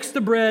breaks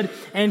the bread,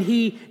 and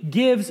he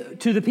gives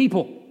to the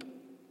people.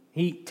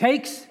 He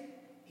takes,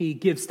 he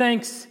gives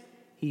thanks,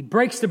 he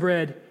breaks the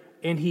bread,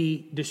 and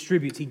he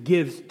distributes, he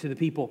gives to the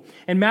people.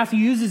 And Matthew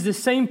uses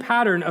this same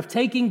pattern of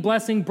taking,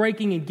 blessing,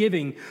 breaking, and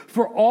giving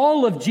for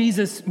all of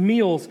Jesus'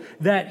 meals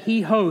that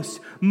he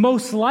hosts,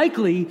 most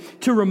likely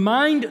to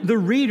remind the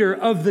reader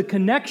of the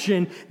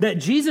connection that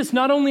Jesus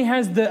not only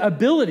has the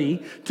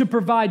ability to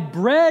provide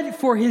bread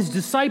for his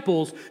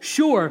disciples,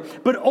 sure,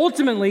 but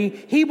ultimately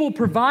he will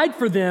provide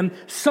for them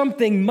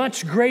something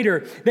much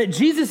greater, that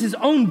Jesus'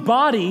 own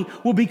body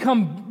will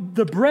become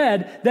the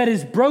bread that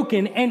is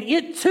broken, and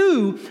it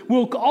too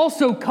will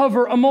also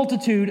cover a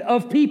multitude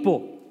of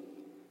people.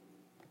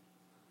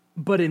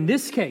 But in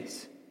this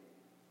case,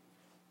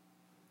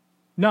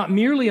 not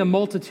merely a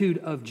multitude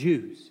of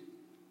Jews,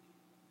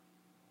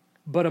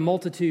 but a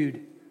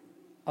multitude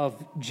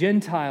of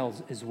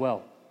Gentiles as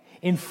well.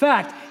 In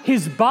fact,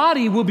 his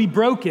body will be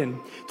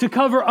broken to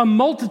cover a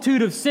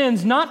multitude of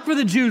sins, not for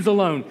the Jews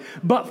alone,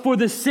 but for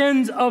the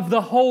sins of the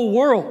whole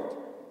world.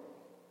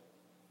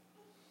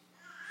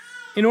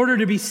 In order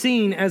to be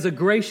seen as a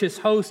gracious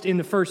host in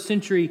the first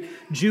century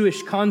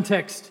Jewish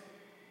context,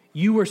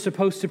 you were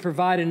supposed to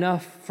provide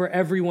enough for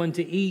everyone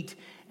to eat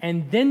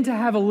and then to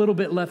have a little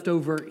bit left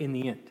over in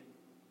the end.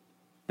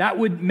 That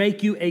would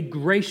make you a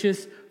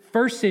gracious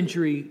first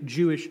century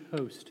Jewish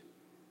host.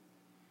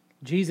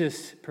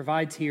 Jesus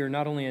provides here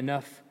not only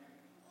enough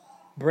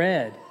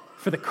bread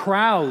for the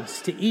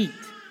crowds to eat,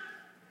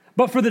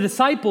 but for the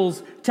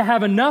disciples to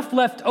have enough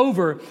left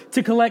over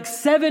to collect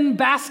 7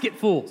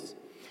 basketfuls.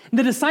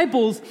 The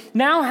disciples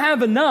now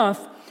have enough,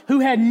 who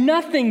had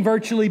nothing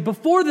virtually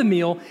before the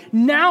meal,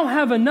 now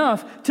have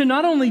enough to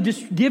not only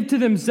just give to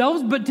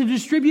themselves, but to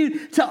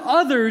distribute to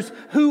others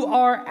who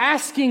are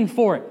asking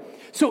for it.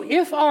 So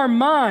if our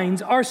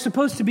minds are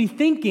supposed to be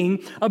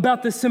thinking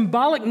about the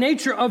symbolic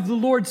nature of the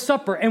Lord's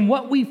Supper and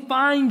what we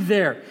find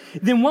there,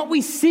 then what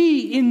we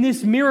see in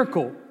this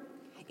miracle,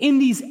 in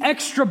these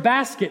extra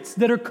baskets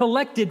that are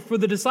collected for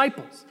the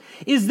disciples,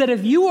 is that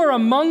if you are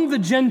among the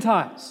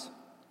Gentiles,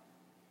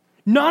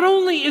 not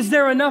only is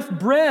there enough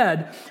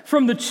bread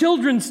from the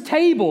children's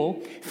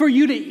table for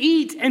you to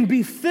eat and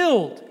be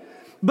filled,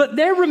 but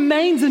there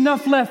remains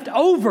enough left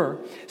over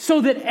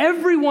so that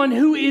everyone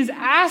who is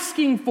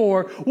asking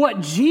for what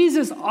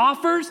Jesus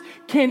offers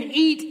can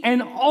eat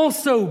and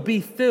also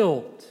be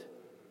filled.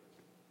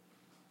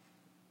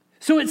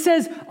 So it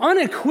says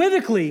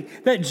unequivocally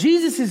that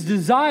Jesus'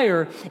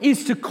 desire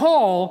is to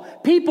call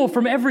people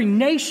from every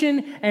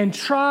nation and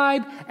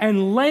tribe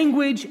and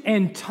language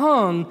and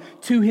tongue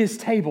to his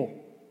table.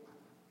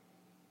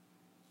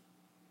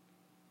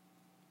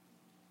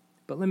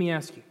 But let me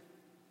ask you,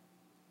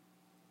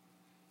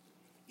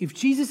 if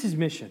Jesus'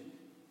 mission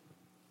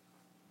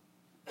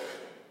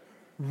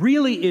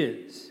really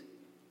is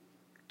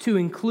to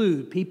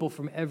include people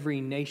from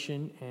every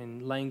nation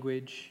and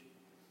language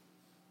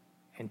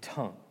and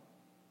tongue,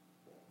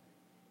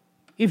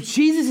 if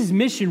Jesus'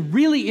 mission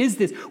really is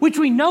this, which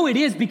we know it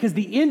is because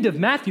the end of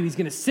Matthew, he's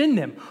going to send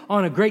them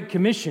on a great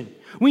commission.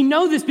 We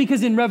know this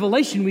because in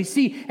Revelation, we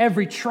see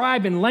every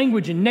tribe and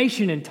language and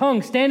nation and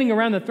tongue standing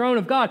around the throne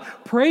of God,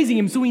 praising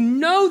him. So we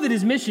know that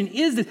his mission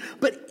is this.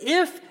 But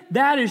if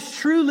that is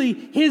truly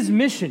his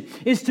mission,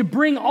 is to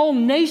bring all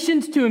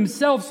nations to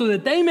himself so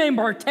that they may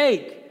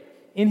partake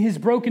in his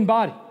broken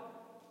body,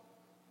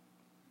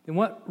 then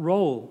what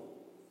role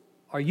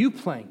are you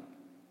playing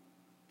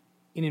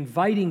in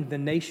inviting the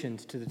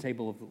nations to the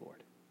table of the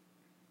Lord?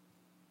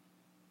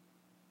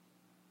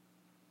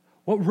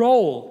 What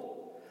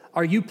role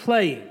are you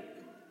playing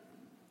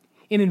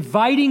in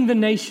inviting the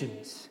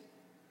nations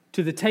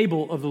to the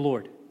table of the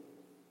Lord?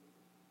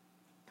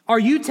 Are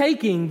you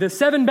taking the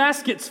 7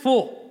 baskets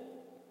full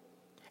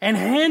and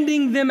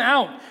handing them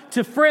out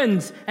to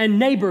friends and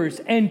neighbors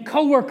and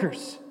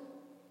coworkers?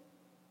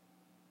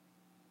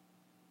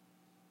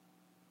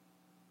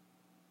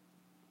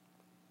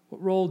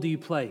 What role do you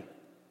play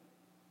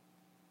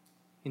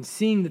in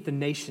seeing that the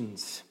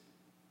nations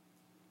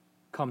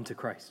come to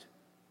Christ?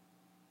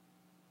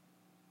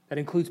 That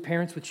includes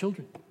parents with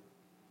children.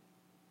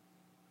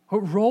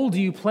 What role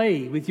do you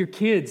play with your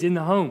kids in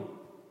the home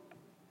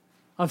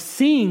of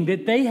seeing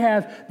that they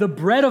have the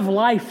bread of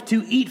life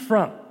to eat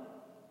from?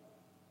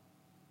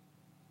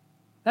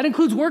 That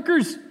includes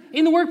workers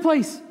in the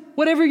workplace,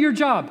 whatever your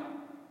job.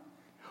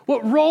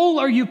 What role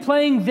are you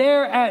playing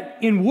there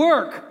in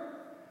work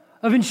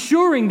of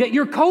ensuring that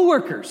your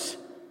coworkers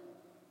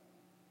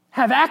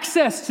have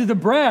access to the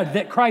bread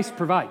that Christ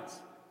provides,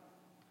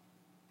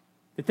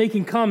 that they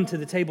can come to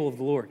the table of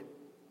the Lord?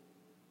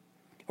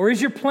 Or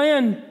is your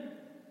plan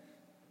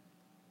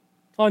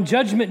on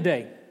Judgment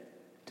Day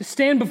to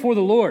stand before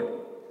the Lord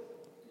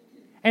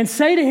and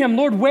say to Him,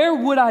 Lord, where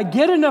would I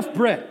get enough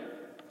bread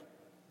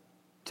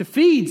to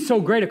feed so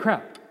great a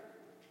crowd?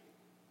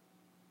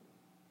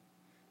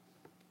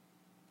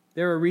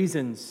 There are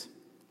reasons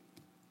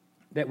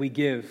that we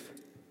give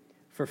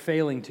for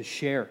failing to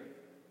share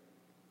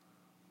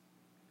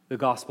the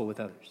gospel with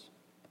others.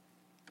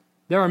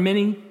 There are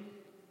many,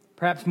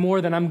 perhaps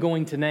more than I'm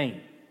going to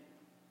name.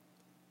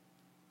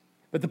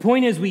 But the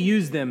point is, we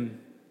use them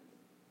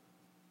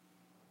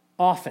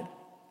often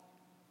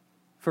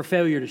for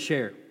failure to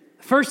share.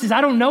 First is, I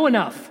don't know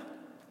enough.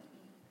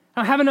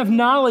 I don't have enough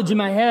knowledge in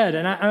my head,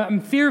 and I'm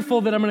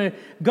fearful that I'm going to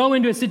go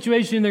into a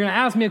situation and they're going to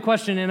ask me a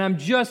question and I'm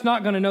just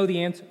not going to know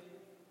the answer.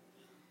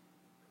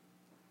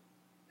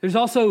 There's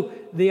also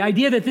the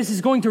idea that this is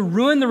going to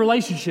ruin the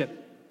relationship.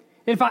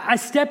 If I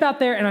step out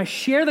there and I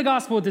share the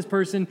gospel with this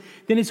person,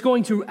 then it's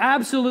going to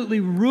absolutely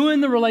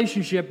ruin the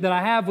relationship that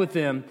I have with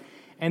them,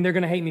 and they're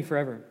going to hate me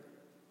forever.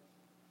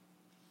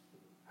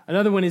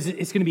 Another one is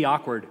it's going to be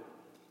awkward.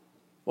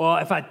 Well,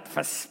 if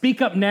I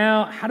speak up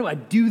now, how do I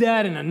do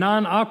that in a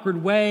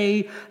non-awkward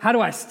way? How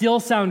do I still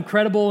sound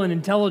credible and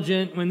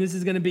intelligent when this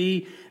is going to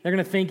be, they're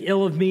going to think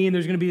ill of me and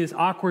there's going to be this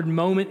awkward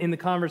moment in the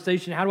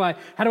conversation? How do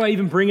I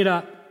even bring it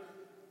up?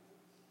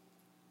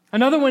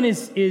 Another one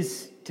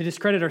is to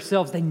discredit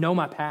ourselves. They know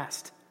my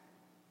past.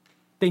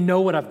 They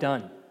know what I've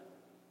done.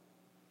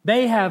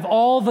 They have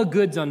all the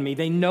goods on me.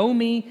 They know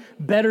me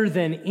better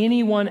than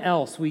anyone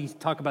else. We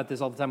talk about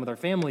this all the time with our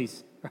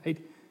families, right?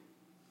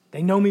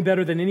 They know me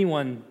better than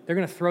anyone. They're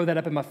going to throw that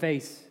up in my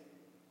face.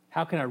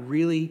 How can I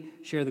really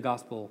share the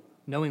gospel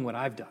knowing what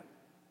I've done?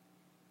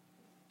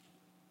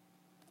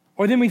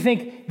 Or then we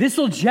think, this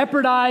will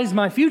jeopardize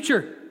my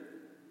future.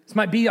 This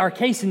might be our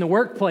case in the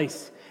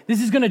workplace.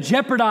 This is going to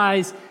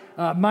jeopardize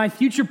my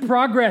future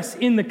progress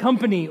in the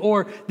company,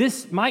 or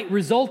this might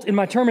result in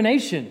my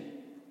termination.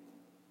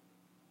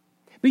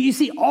 But you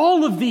see,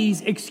 all of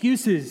these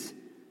excuses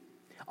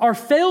are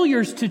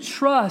failures to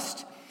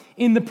trust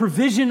in the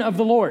provision of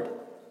the Lord.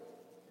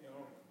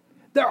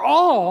 They're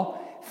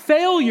all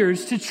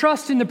failures to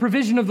trust in the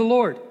provision of the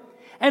Lord,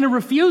 and a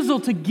refusal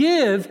to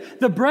give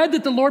the bread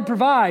that the Lord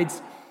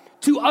provides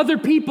to other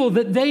people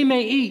that they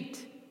may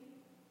eat.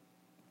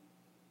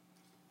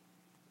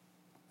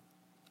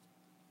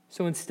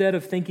 So instead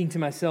of thinking to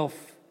myself,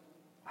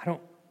 I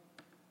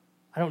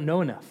don't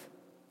know enough,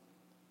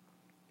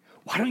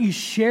 why don't you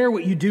share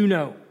what you do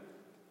know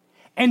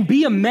and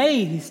be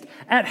amazed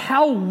at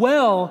how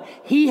well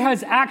He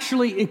has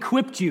actually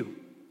equipped you?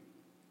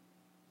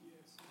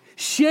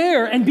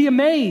 Share and be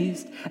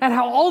amazed at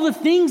how all the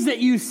things that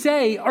you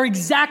say are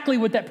exactly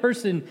what that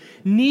person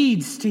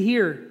needs to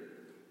hear.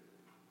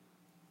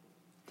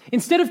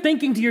 Instead of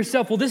thinking to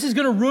yourself, well, this is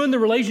going to ruin the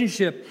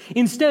relationship,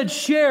 instead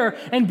share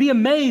and be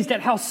amazed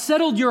at how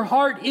settled your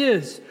heart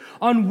is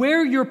on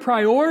where your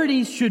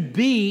priorities should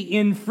be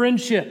in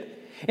friendship.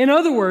 In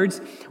other words,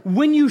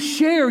 when you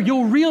share,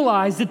 you'll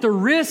realize that the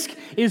risk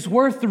is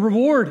worth the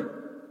reward.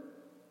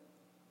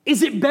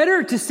 Is it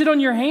better to sit on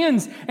your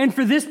hands and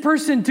for this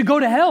person to go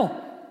to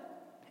hell?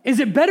 Is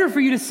it better for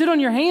you to sit on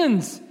your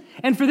hands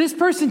and for this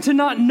person to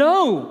not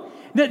know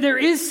that there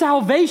is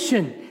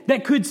salvation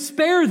that could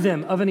spare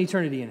them of an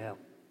eternity in hell?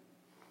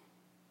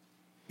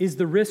 Is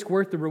the risk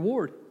worth the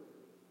reward?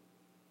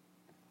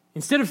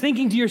 Instead of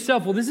thinking to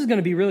yourself, well, this is going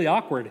to be really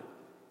awkward.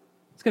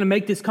 It's going to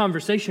make this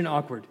conversation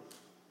awkward.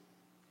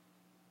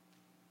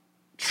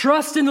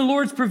 Trust in the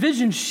Lord's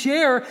provision.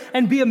 Share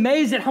and be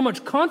amazed at how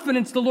much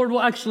confidence the Lord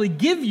will actually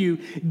give you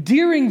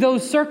during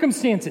those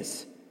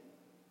circumstances.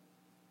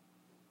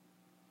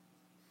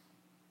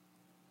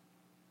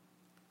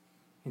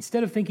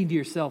 Instead of thinking to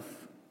yourself,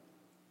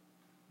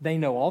 they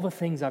know all the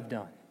things I've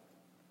done.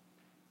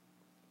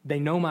 They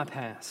know my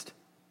past.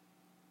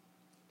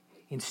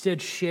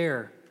 Instead,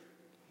 share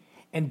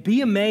and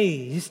be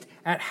amazed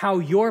at how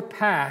your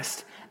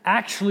past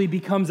actually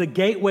becomes a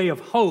gateway of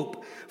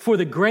hope for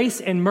the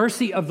grace and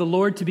mercy of the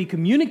Lord to be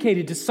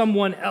communicated to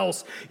someone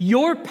else.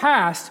 Your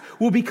past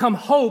will become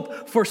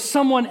hope for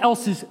someone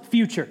else's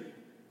future.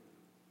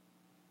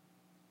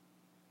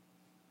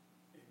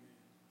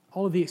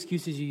 All of the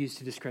excuses you use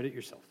to discredit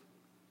yourself.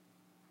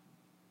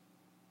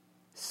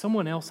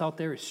 Someone else out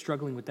there is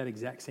struggling with that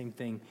exact same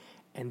thing,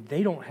 and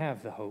they don't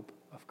have the hope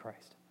of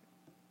Christ.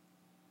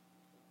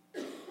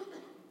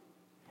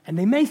 And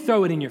they may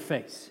throw it in your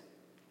face,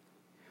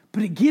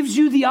 but it gives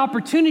you the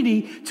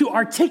opportunity to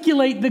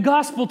articulate the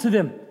gospel to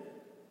them.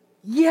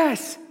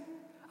 Yes,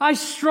 I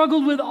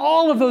struggled with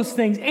all of those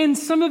things, and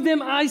some of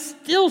them I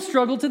still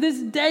struggle to this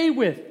day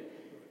with.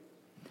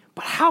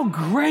 But how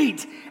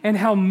great and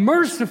how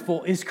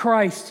merciful is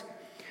Christ,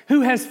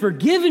 who has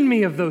forgiven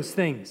me of those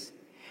things.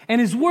 And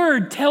his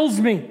word tells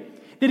me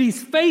that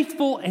he's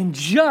faithful and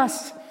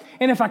just.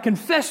 And if I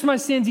confess my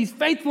sins, he's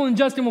faithful and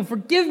just and will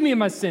forgive me of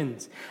my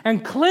sins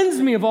and cleanse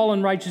me of all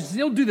unrighteousness.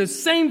 He'll do the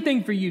same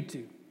thing for you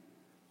too.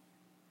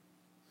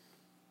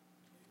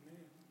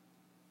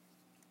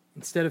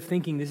 Instead of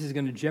thinking this is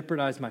going to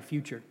jeopardize my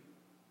future,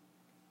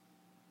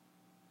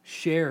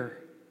 share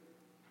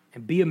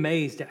and be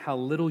amazed at how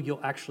little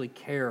you'll actually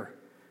care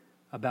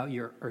about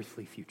your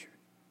earthly future.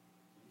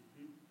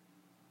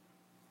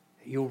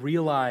 You'll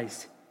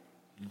realize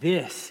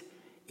this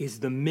is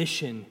the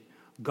mission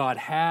God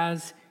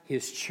has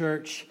his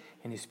church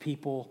and his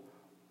people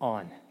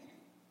on.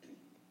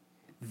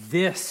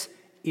 This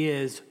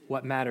is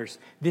what matters.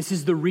 This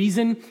is the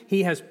reason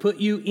he has put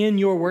you in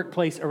your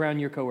workplace around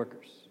your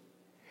coworkers.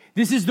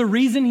 This is the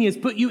reason he has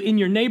put you in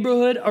your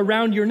neighborhood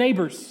around your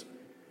neighbors.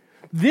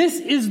 This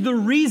is the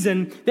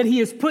reason that he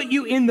has put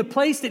you in the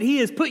place that he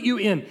has put you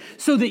in,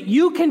 so that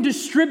you can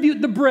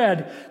distribute the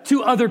bread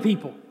to other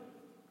people.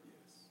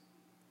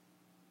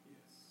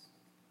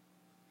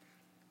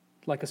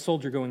 Like a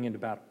soldier going into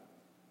battle.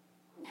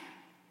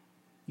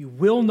 You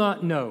will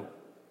not know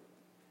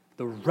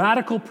the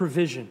radical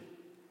provision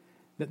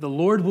that the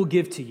Lord will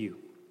give to you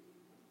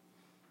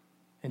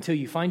until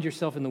you find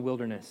yourself in the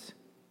wilderness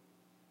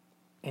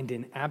and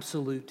in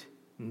absolute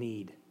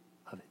need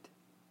of it.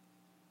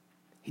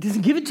 He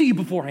doesn't give it to you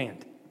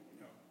beforehand.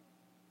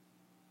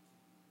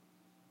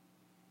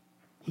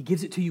 He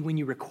gives it to you when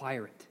you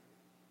require it.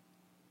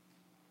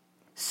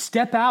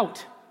 Step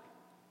out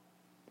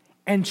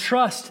and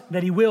trust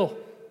that he will.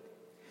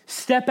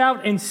 Step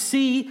out and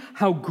see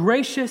how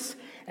gracious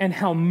and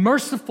how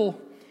merciful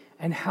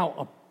and how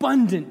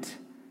abundant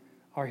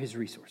are his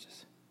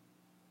resources.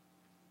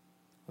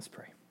 Let's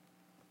pray.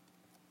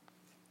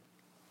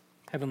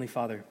 Heavenly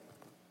Father,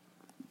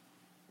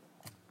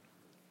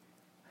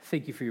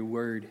 thank you for your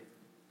word.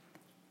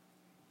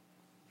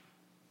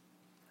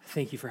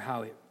 Thank you for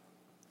how it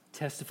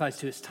testifies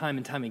to us time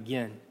and time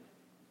again.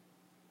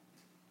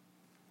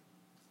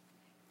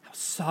 How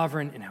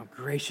sovereign and how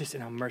gracious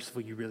and how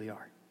merciful you really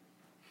are.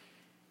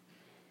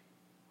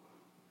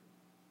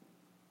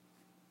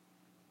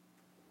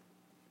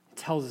 It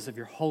tells us of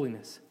your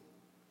holiness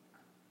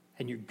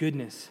and your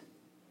goodness.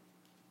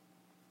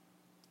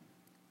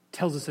 It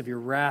tells us of your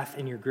wrath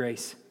and your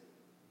grace.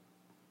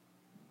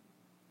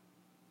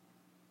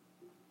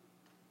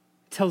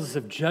 It tells us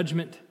of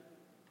judgment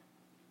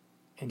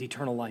and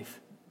eternal life,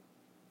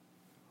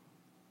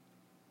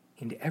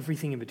 and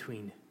everything in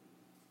between.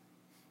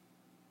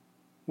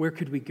 Where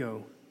could we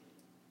go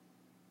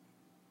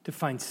to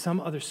find some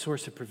other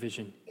source of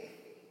provision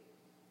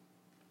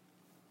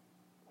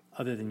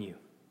other than you?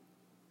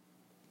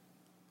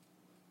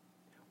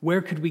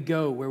 Where could we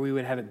go where we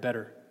would have it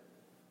better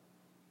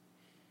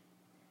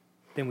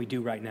than we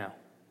do right now?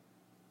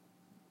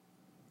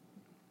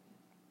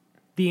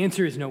 The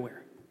answer is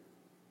nowhere.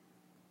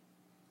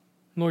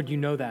 Lord, you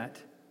know that.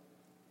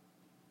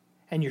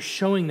 And you're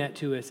showing that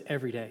to us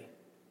every day.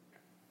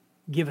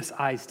 Give us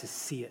eyes to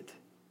see it.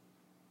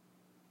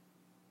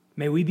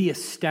 May we be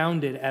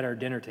astounded at our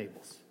dinner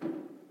tables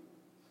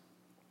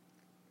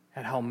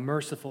at how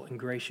merciful and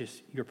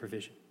gracious your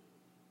provision.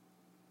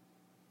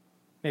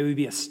 May we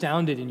be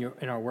astounded in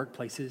our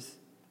workplaces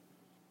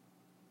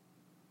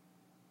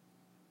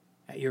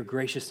at your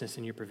graciousness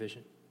and your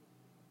provision.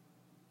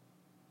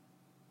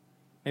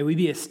 May we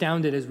be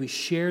astounded as we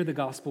share the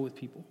gospel with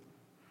people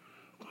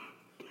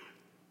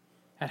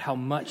at how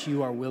much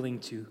you are willing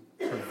to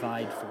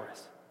provide for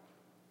us.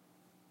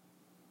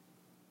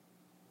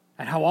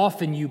 At how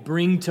often you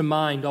bring to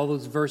mind all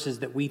those verses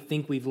that we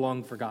think we've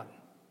long forgotten.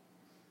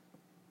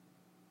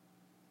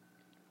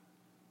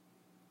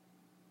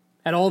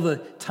 At all the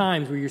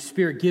times where your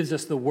Spirit gives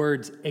us the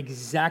words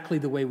exactly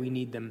the way we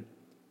need them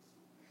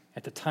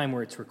at the time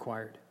where it's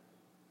required.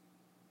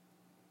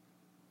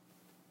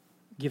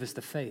 Give us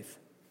the faith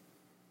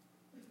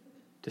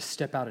to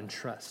step out and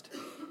trust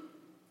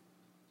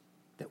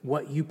that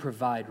what you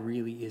provide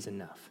really is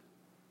enough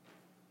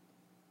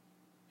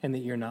and that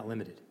you're not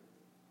limited.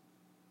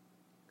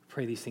 I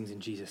pray these things in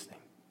Jesus' name.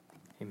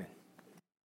 Amen.